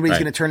think anybody's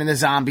going to turn into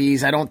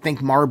zombies. I don't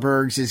think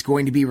Marburg's is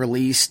going to be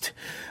released.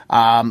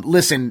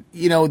 Listen,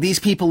 these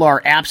people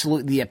are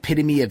absolutely the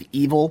epitome of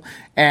evil,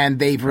 and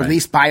they've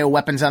released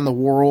bioweapons on the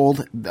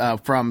world,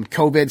 from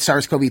COVID,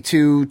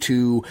 SARS-CoV-2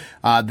 to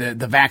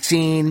the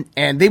vaccine,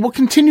 and they will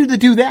continue to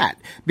do that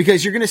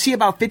because you're going to see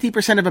about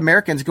 50% of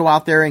Americans go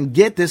out there and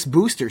get this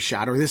booster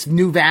shot or this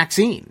new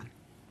vaccine.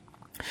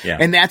 Yeah.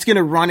 And that's going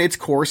to run its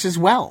course as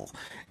well.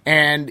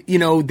 And,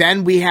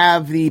 then we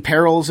have the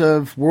perils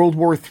of World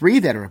War III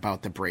that are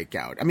about to break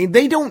out. I mean,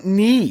 they don't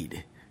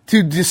need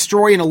to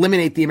destroy and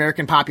eliminate the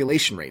American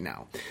population right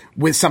now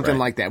with something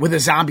like that, with a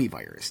zombie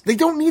virus. They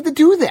don't need to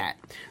do that.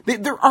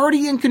 They're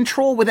already in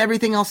control with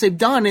everything else they've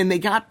done, and they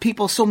got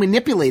people so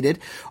manipulated.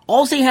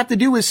 All they have to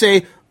do is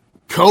say,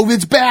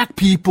 COVID's back,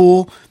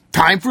 people.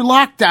 Time for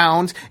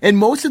lockdowns. And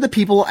most of the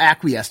people will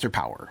acquiesce their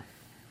power.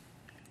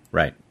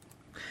 Right.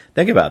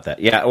 Think about that.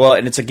 Yeah, well,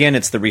 and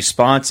it's the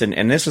response,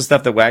 and this is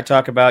stuff that I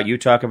talk about, you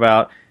talk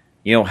about,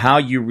 how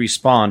you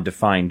respond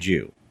defines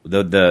you.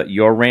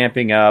 Your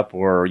ramping up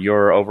or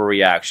your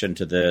overreaction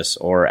to this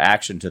or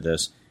action to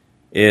this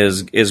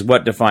is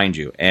what defines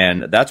you.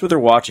 And that's what they're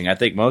watching. I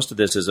think most of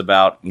this is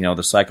about,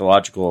 the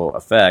psychological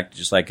effect,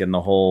 just like in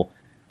the whole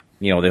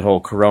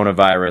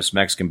coronavirus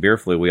Mexican beer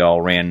flu we all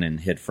ran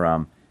and hid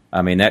from.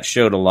 I mean, that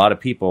showed a lot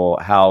of people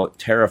how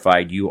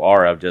terrified you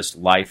are of just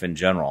life in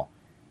general.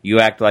 You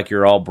act like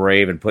you're all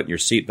brave and putting your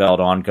seatbelt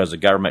on because the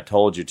government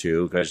told you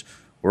to, because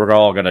we're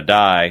all going to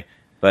die.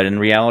 But in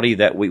reality,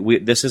 that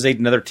this is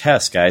another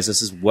test, guys.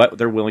 This is what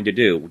they're willing to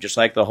do. Just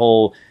like the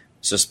whole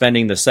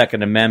suspending the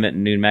Second Amendment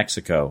in New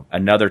Mexico,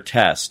 another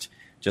test.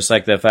 Just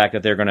like the fact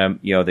that they're going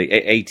to, the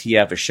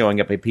ATF is showing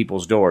up at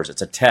people's doors.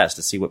 It's a test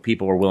to see what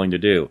people are willing to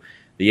do.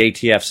 The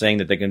ATF saying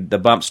that the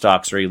bump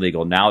stocks are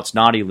illegal. Now it's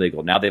not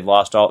illegal. Now they've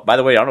lost all. By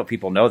the way, I don't know if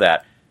people know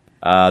that.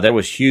 There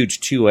was huge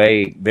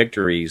 2A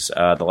victories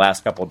the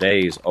last couple of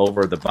days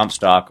over the bump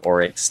stock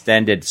or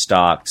extended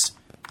stocks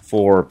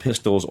for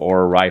pistols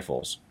or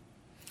rifles.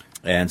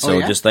 And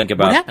so just think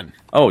about what happened.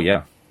 Oh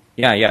yeah.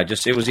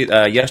 Just it was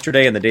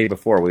yesterday and the day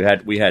before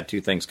we had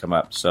two things come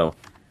up. So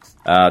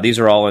these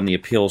are all in the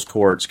appeals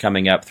courts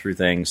coming up through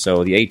things.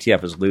 So the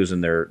ATF is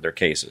losing their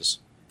cases.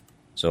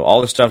 So all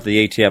the stuff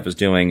the ATF is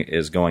doing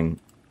is going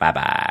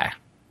bye-bye.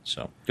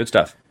 So good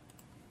stuff.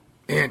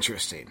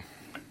 Interesting.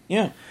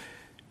 Yeah.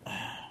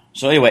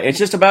 So anyway, it's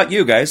just about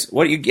you guys.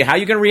 How you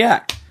going to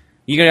react?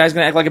 You guys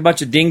going to act like a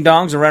bunch of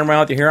ding-dongs and run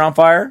around with your hair on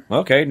fire?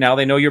 Okay, now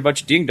they know you're a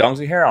bunch of ding-dongs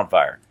with your hair on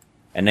fire.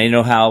 And they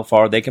know how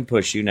far they can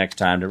push you next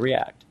time to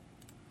react.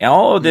 And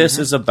all of this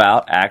is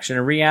about action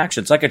and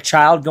reaction. It's like a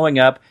child going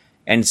up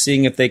and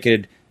seeing if they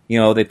could,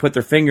 they put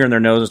their finger in their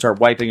nose and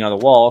start wiping on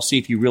the wall, see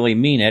if you really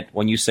mean it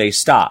when you say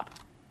stop.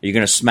 Are you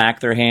going to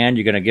smack their hand?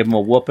 You're going to give them a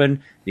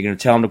whooping? You're going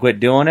to tell them to quit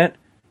doing it?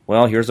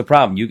 Well, here's the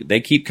problem.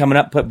 They keep coming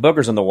up, put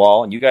boogers on the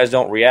wall, and you guys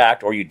don't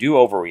react, or you do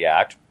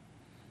overreact,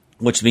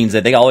 which means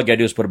that all they got to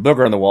do is put a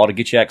booger on the wall to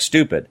get you act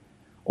stupid.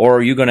 Or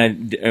are you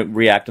going to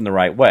react in the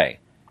right way?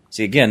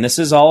 See, again, this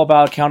is all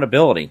about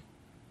accountability.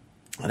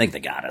 I think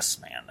they got us,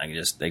 man.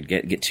 They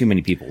get too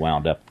many people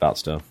wound up about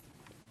stuff.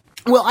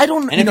 Well, I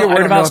don't. And if you're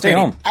worried about stay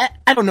home,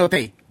 I don't know if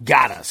they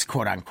got us,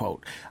 quote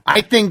unquote.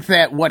 I think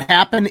that what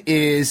happened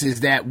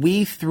is that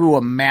we threw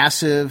a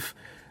massive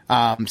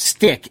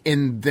stick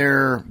in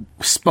their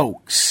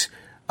spokes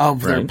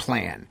of their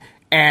plan.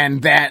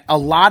 And that a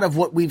lot of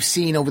what we've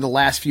seen over the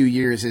last few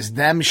years is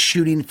them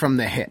shooting from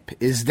the hip,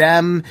 is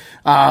them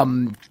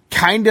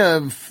kind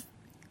of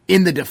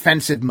in the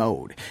defensive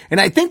mode.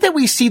 And I think that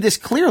we see this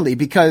clearly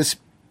because,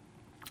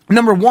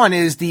 number one,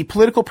 is the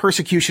political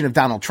persecution of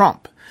Donald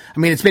Trump. I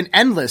mean, it's been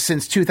endless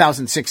since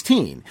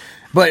 2016.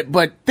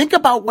 But think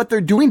about what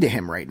they're doing to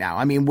him right now.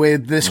 I mean,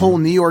 with this whole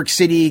New York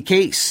City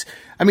case.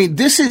 I mean,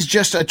 this is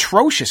just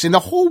atrocious, and the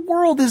whole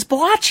world is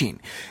watching.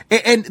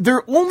 And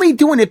they're only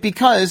doing it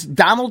because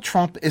Donald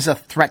Trump is a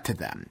threat to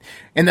them.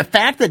 And the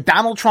fact that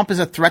Donald Trump is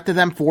a threat to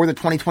them for the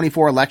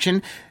 2024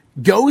 election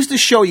goes to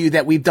show you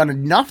that we've done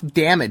enough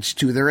damage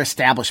to their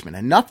establishment,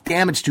 enough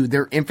damage to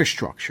their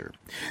infrastructure,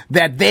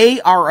 that they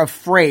are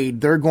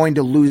afraid they're going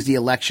to lose the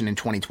election in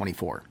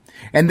 2024.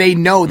 And they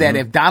know that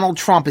if Donald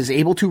Trump is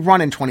able to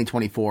run in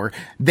 2024,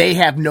 they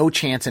have no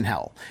chance in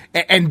hell.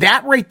 And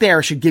that right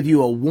there should give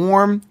you a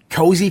warm,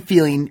 cozy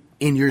feeling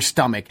in your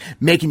stomach,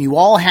 making you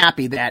all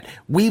happy that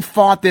we've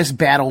fought this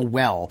battle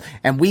well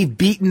and we've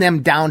beaten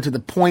them down to the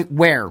point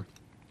where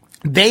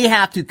they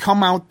have to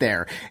come out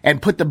there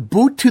and put the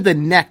boot to the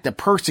neck to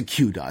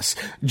persecute us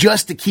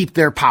just to keep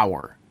their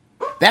power.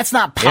 That's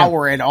not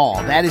power at all.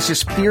 That is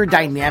just fear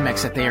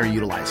dynamics that they are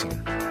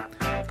utilizing.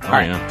 All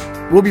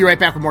right. We'll be right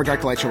back with more Dark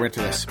to Light Show right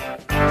after this.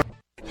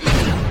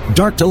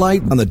 Dark to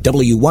Light on the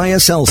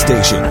WYSL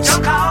stations.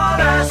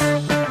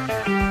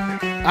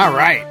 All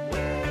right.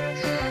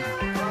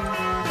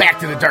 Back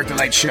to the Dark to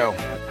Light Show.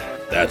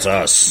 That's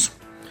us.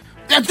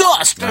 That's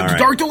us. The right.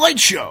 Dark to Light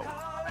Show.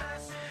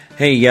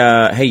 Hey,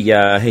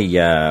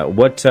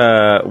 what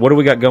do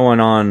we got going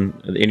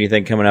on?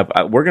 Anything coming up?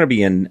 We're going to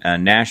be in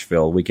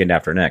Nashville weekend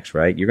after next,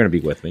 right? You're going to be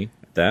with me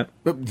at that?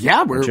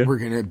 Yeah, we're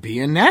going to be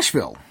in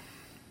Nashville.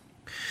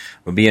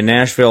 We'll be in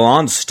Nashville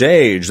on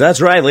stage.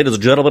 That's right, ladies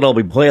and gentlemen. I'll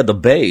be playing the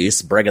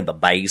bass, bringing the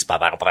bass. No,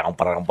 I don't play the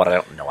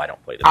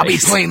bass. I'll be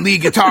playing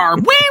lead guitar.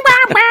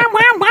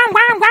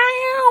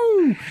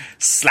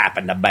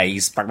 Slapping the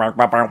bass.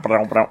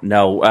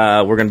 No,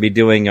 we're going to be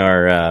doing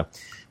our...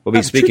 we'll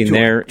be speaking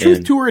there.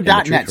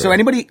 Truthtour.net. So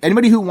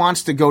anybody who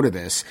wants to go to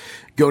this,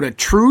 go to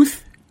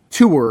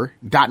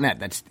truthtour.net.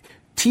 That's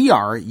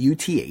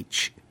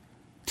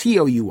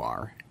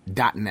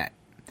TRUTHTOUR.net.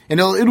 And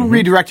it'll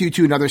redirect you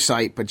to another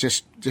site, but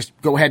just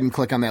go ahead and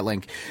click on that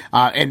link.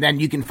 And then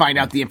you can find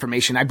out the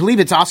information. I believe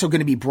it's also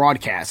going to be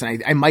broadcast,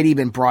 and I might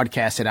even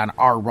broadcast it on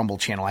our Rumble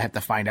channel. I have to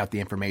find out the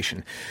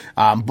information.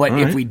 But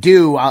if we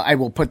do, I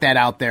will put that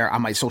out there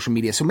on my social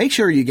media. So make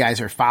sure you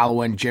guys are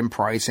following Jim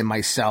Price and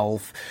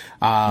myself,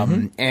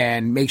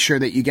 and make sure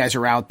that you guys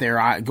are out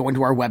there. Go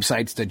into our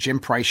websites, the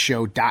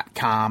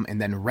JimPriceShow.com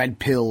and then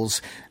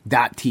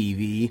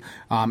redpills.tv.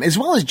 As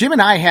well as Jim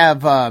and I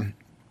have...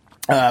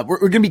 we're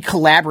going to be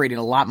collaborating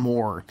a lot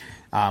more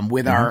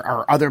with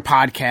our other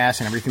podcasts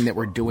and everything that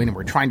we're doing, and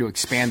we're trying to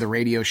expand the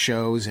radio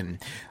shows, and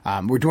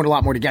we're doing a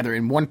lot more together.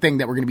 And one thing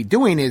that we're going to be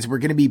doing is we're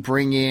going to be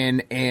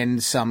bringing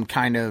in some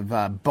kind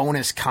of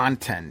bonus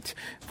content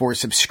for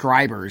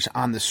subscribers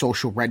on the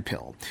Social Red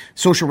Pill.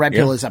 Social Red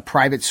Pill is a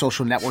private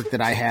social network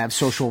that I have,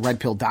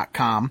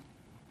 socialredpill.com.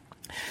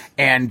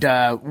 And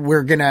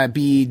we're going to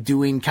be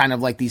doing kind of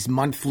like these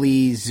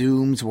monthly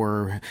Zooms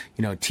where,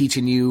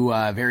 teaching you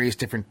various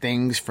different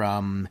things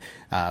from,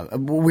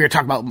 we were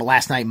talking about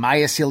last night,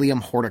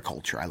 mycelium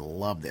horticulture. I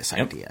love this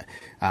idea.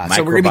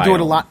 So we're going to be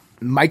doing a lot.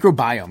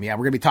 Microbiome. Yeah,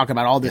 we're going to be talking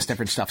about all this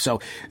different stuff. So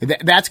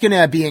that's going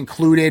to be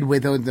included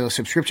with those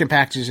subscription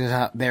packages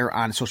out there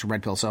on Social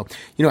Red Pill. So,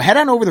 head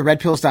on over to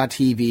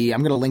redpills.tv.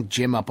 I'm going to link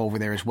Jim up over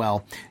there as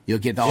well. You'll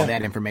get all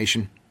that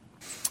information.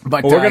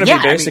 But we're going to be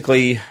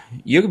basically,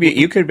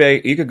 you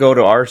could go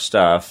to our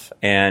stuff,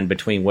 and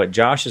between what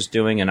Josh is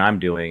doing and I'm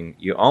doing,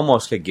 you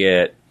almost could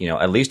get,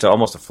 at least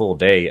almost a full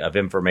day of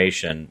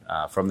information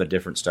from the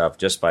different stuff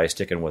just by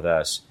sticking with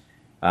us.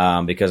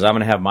 Because I'm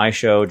going to have my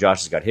show,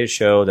 Josh has got his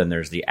show, then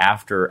there's the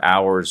after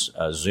hours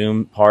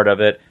Zoom part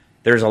of it.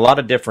 There's a lot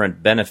of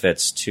different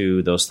benefits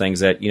to those things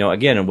that,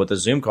 again, with the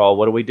Zoom call,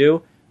 what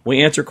do?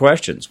 We answer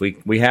questions.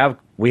 We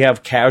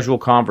have casual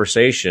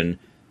conversation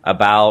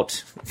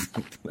about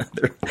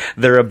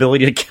their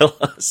ability to kill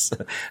us.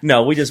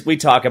 No, we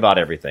talk about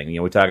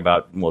everything. We'll talk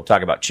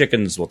about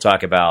chickens. We'll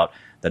talk about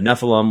the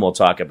Nephilim. We'll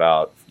talk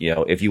about,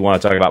 if you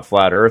want to talk about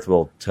flat Earth,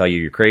 we'll tell you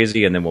you're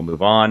crazy, and then we'll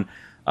move on.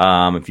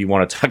 If you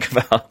want to talk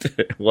about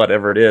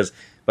whatever it is,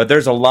 but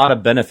there's a lot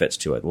of benefits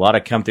to it. A lot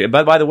of come through.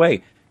 But by the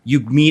way, you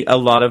meet a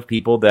lot of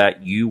people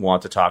that you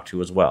want to talk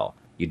to as well.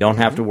 You don't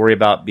have to worry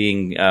about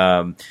being,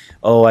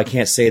 I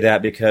can't say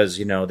that because,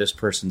 this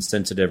person's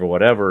sensitive or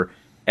whatever.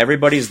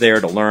 Everybody's there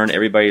to learn.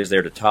 Everybody's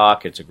there to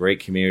talk. It's a great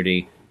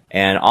community.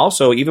 And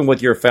also, even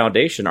with your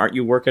foundation, aren't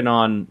you working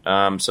on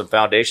some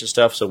foundation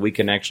stuff so we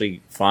can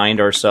actually find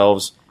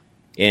ourselves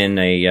in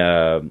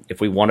if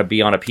we want to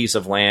be on a piece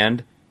of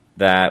land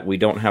that we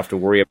don't have to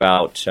worry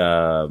about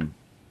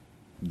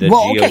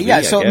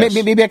GOV, So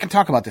maybe I can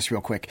talk about this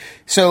real quick.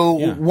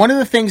 So one of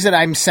the things that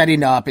I'm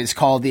setting up is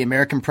called the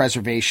American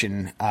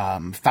Preservation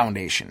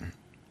Foundation.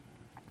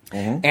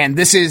 Mm-hmm. And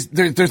this is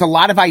there's a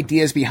lot of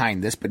ideas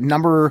behind this, but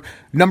number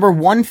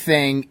one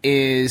thing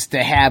is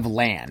to have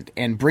land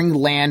and bring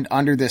land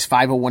under this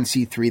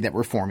 501c3 that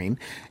we're forming.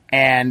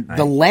 And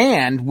the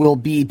land will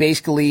be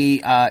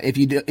basically,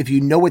 if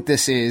you know what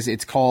this is,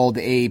 it's called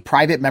a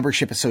private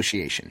membership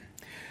association.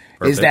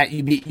 Perfect. Is that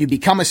you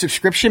become a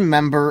subscription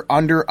member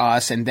under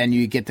us, and then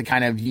you get to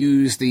kind of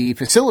use the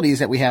facilities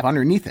that we have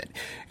underneath it.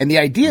 And the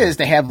idea is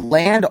to have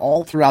land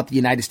all throughout the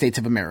United States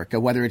of America,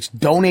 whether it's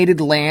donated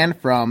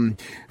land from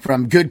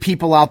good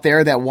people out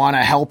there that want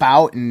to help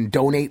out and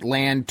donate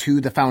land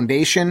to the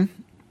foundation,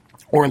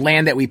 or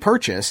land that we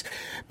purchase.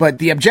 But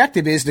the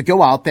objective is to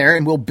go out there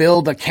and we'll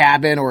build a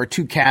cabin or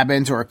 2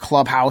 cabins or a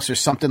clubhouse or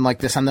something like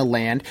this on the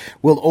land.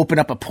 We'll open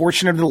up a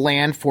portion of the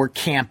land for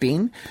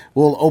camping.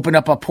 We'll open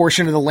up a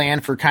portion of the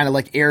land for kind of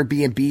like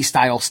Airbnb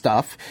style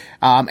stuff.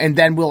 And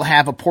then we'll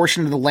have a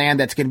portion of the land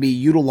that's going to be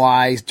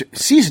utilized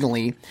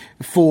seasonally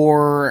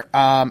for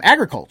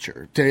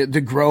agriculture to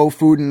grow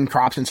food and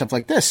crops and stuff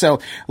like this.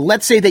 So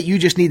let's say that you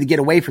just need to get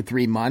away for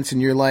 3 months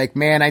and you're like,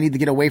 man, I need to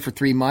get away for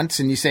 3 months.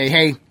 And you say,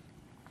 hey,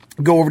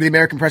 go over to the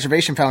American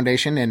Preservation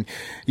Foundation, and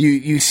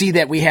you see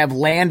that we have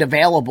land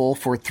available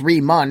for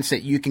 3 months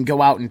that you can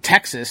go out in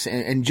Texas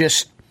and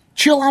just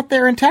chill out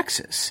there in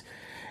Texas.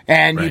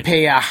 And you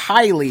pay a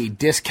highly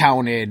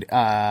discounted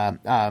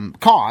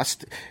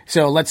cost.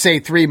 So let's say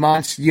 3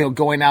 months,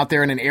 going out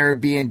there in an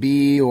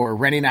Airbnb or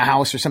renting a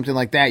house or something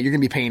like that, you're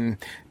going to be paying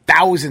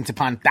thousands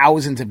upon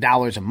thousands of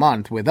dollars a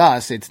month. With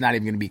us, it's not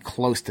even going to be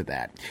close to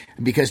that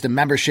because the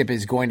membership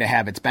is going to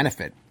have its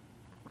benefit.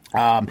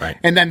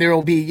 And then there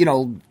will be,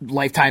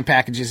 lifetime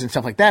packages and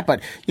stuff like that.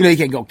 But, you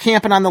can go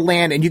camping on the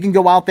land and you can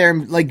go out there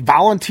and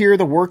volunteer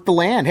to work the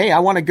land. Hey, I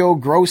want to go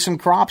grow some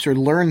crops or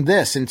learn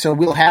this. And so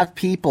we'll have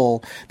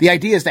people, the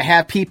idea is to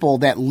have people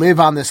that live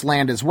on this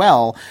land as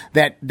well,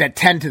 that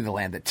tend to the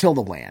land, that till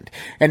the land.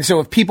 And so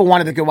if people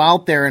wanted to go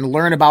out there and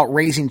learn about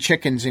raising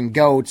chickens and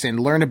goats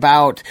and learn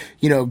about,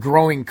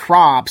 growing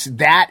crops,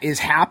 that is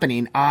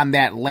happening on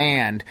that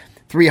land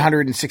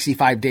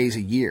 365 days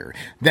a year.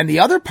 Then the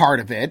other part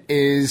of it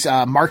is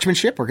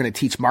marksmanship. We're going to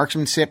teach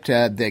marksmanship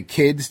to the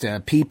kids,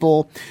 to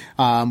people.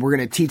 We're going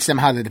to teach them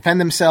how to defend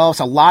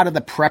themselves. A lot of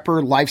the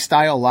prepper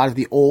lifestyle, a lot of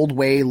the old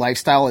way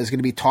lifestyle is going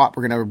to be taught.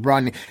 We're going to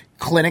run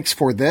clinics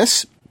for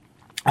this,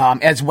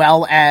 as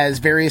well as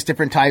various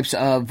different types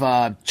of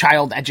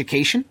child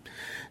education.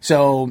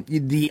 So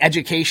the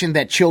education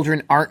that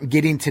children aren't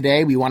getting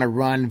today, we want to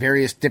run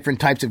various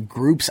different types of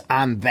groups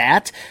on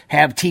that.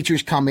 Have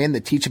teachers come in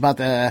that teach about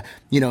the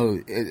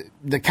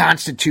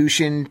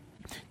Constitution,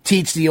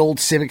 teach the old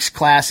civics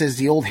classes,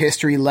 the old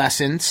history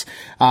lessons.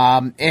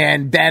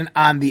 And then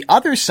on the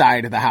other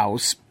side of the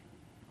house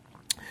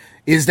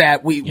is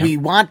that we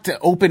want to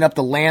open up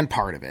the land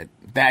part of it.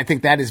 I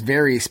think that is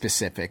very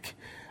specific.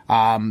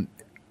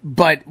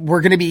 But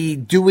we're going to be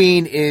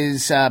doing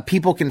is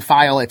people can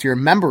file, if you're a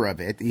member of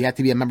it, you have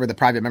to be a member of the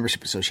Private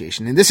Membership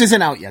Association. And this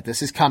isn't out yet.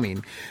 This is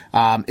coming.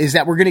 Is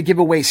that we're going to give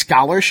away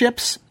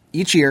scholarships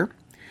each year.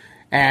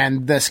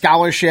 And the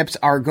scholarships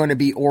are going to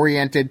be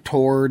oriented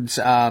towards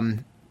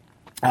high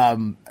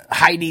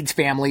needs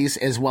families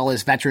as well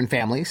as veteran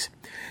families.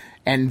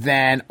 And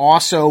then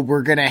also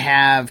we're going to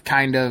have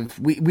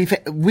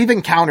we've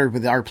encountered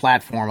with our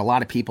platform a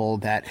lot of people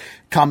that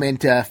come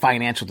into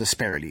financial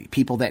disparity,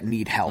 people that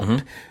need help.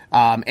 Mm-hmm.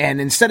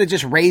 And instead of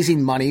just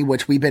raising money,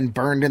 which we've been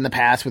burned in the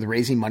past with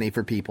raising money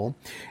for people,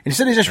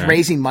 instead of just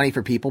raising money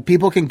for people,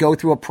 people can go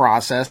through a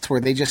process where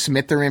they just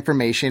submit their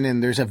information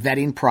and there's a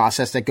vetting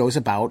process that goes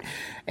about.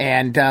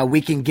 And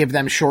we can give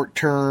them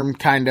short-term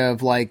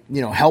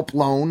help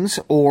loans,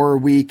 or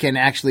we can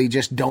actually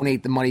just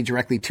donate the money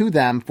directly to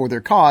them for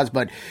their cause.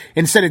 But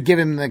instead of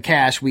giving them the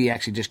cash, we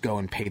actually just go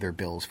and pay their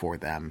bills for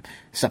them,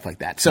 stuff like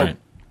that. So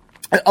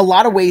a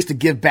lot of ways to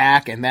give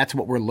back, and that's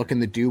what we're looking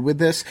to do with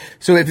this.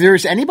 So if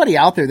there's anybody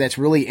out there that's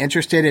really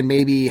interested in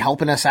maybe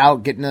helping us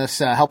out,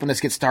 helping us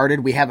get started,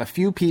 we have a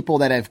few people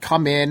that have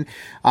come in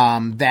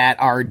that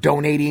are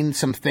donating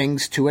some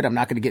things to it. I'm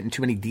not going to get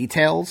into any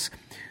details.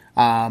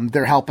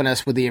 They're helping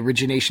us with the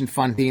origination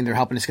funding. They're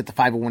helping us get the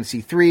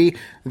 501c3.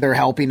 They're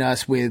helping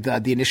us with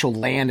the initial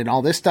land and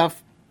all this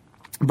stuff.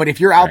 But if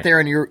you're out there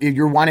and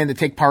you're wanting to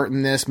take part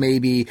in this,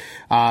 maybe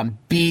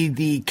be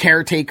the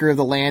caretaker of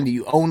the land,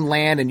 you own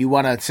land and you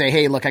want to say,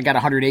 hey, look, I got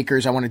 100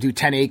 acres. I want to do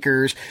 10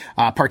 acres,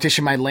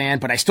 partition my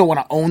land, but I still want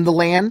to own the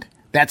land.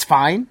 That's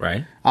fine.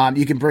 Right.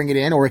 You can bring it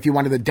in, or if you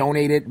wanted to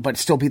donate it but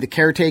still be the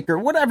caretaker,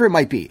 whatever it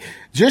might be,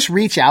 just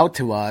reach out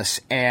to us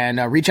and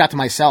reach out to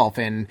myself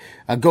and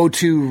go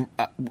to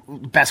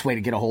best way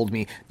to get a hold of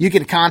me. You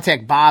can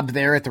contact Bob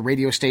there at the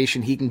radio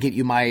station. He can get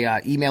you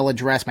my email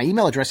address. My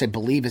email address, I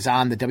believe, is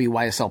on the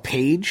WYSL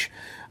page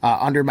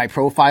under my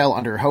profile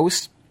under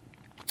host.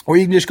 Or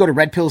you can just go to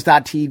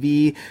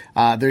redpills.tv.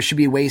 There should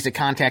be ways to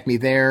contact me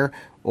there,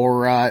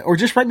 or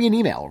just write me an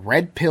email,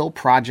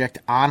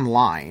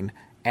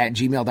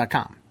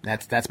 redpillprojectonline@gmail.com.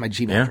 That's my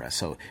Gmail address.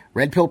 So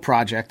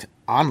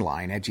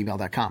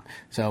redpillprojectonline@gmail.com.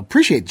 So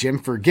appreciate Jim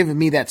for giving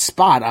me that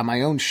spot on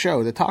my own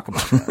show to talk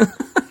about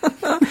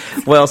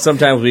that. Well,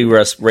 sometimes we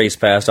race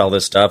past all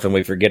this stuff and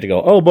we forget to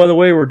go, oh, by the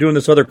way, we're doing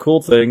this other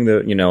cool thing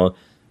that,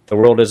 the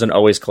world isn't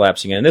always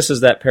collapsing. And this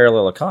is that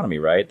parallel economy,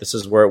 right? This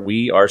is where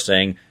we are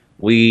saying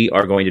we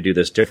are going to do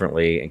this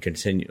differently and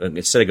continue,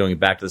 instead of going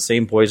back to the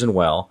same poison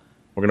well.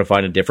 We're going to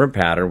find a different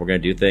pattern. We're going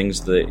to do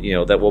things that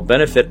that will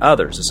benefit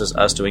others. This is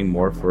us doing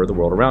more for the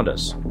world around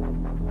us.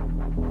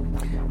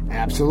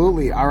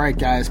 Absolutely. All right,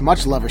 guys.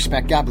 Much love,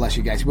 respect. God bless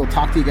you guys. We'll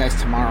talk to you guys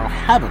tomorrow.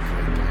 Have a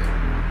great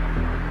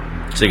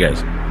day. See you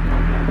guys.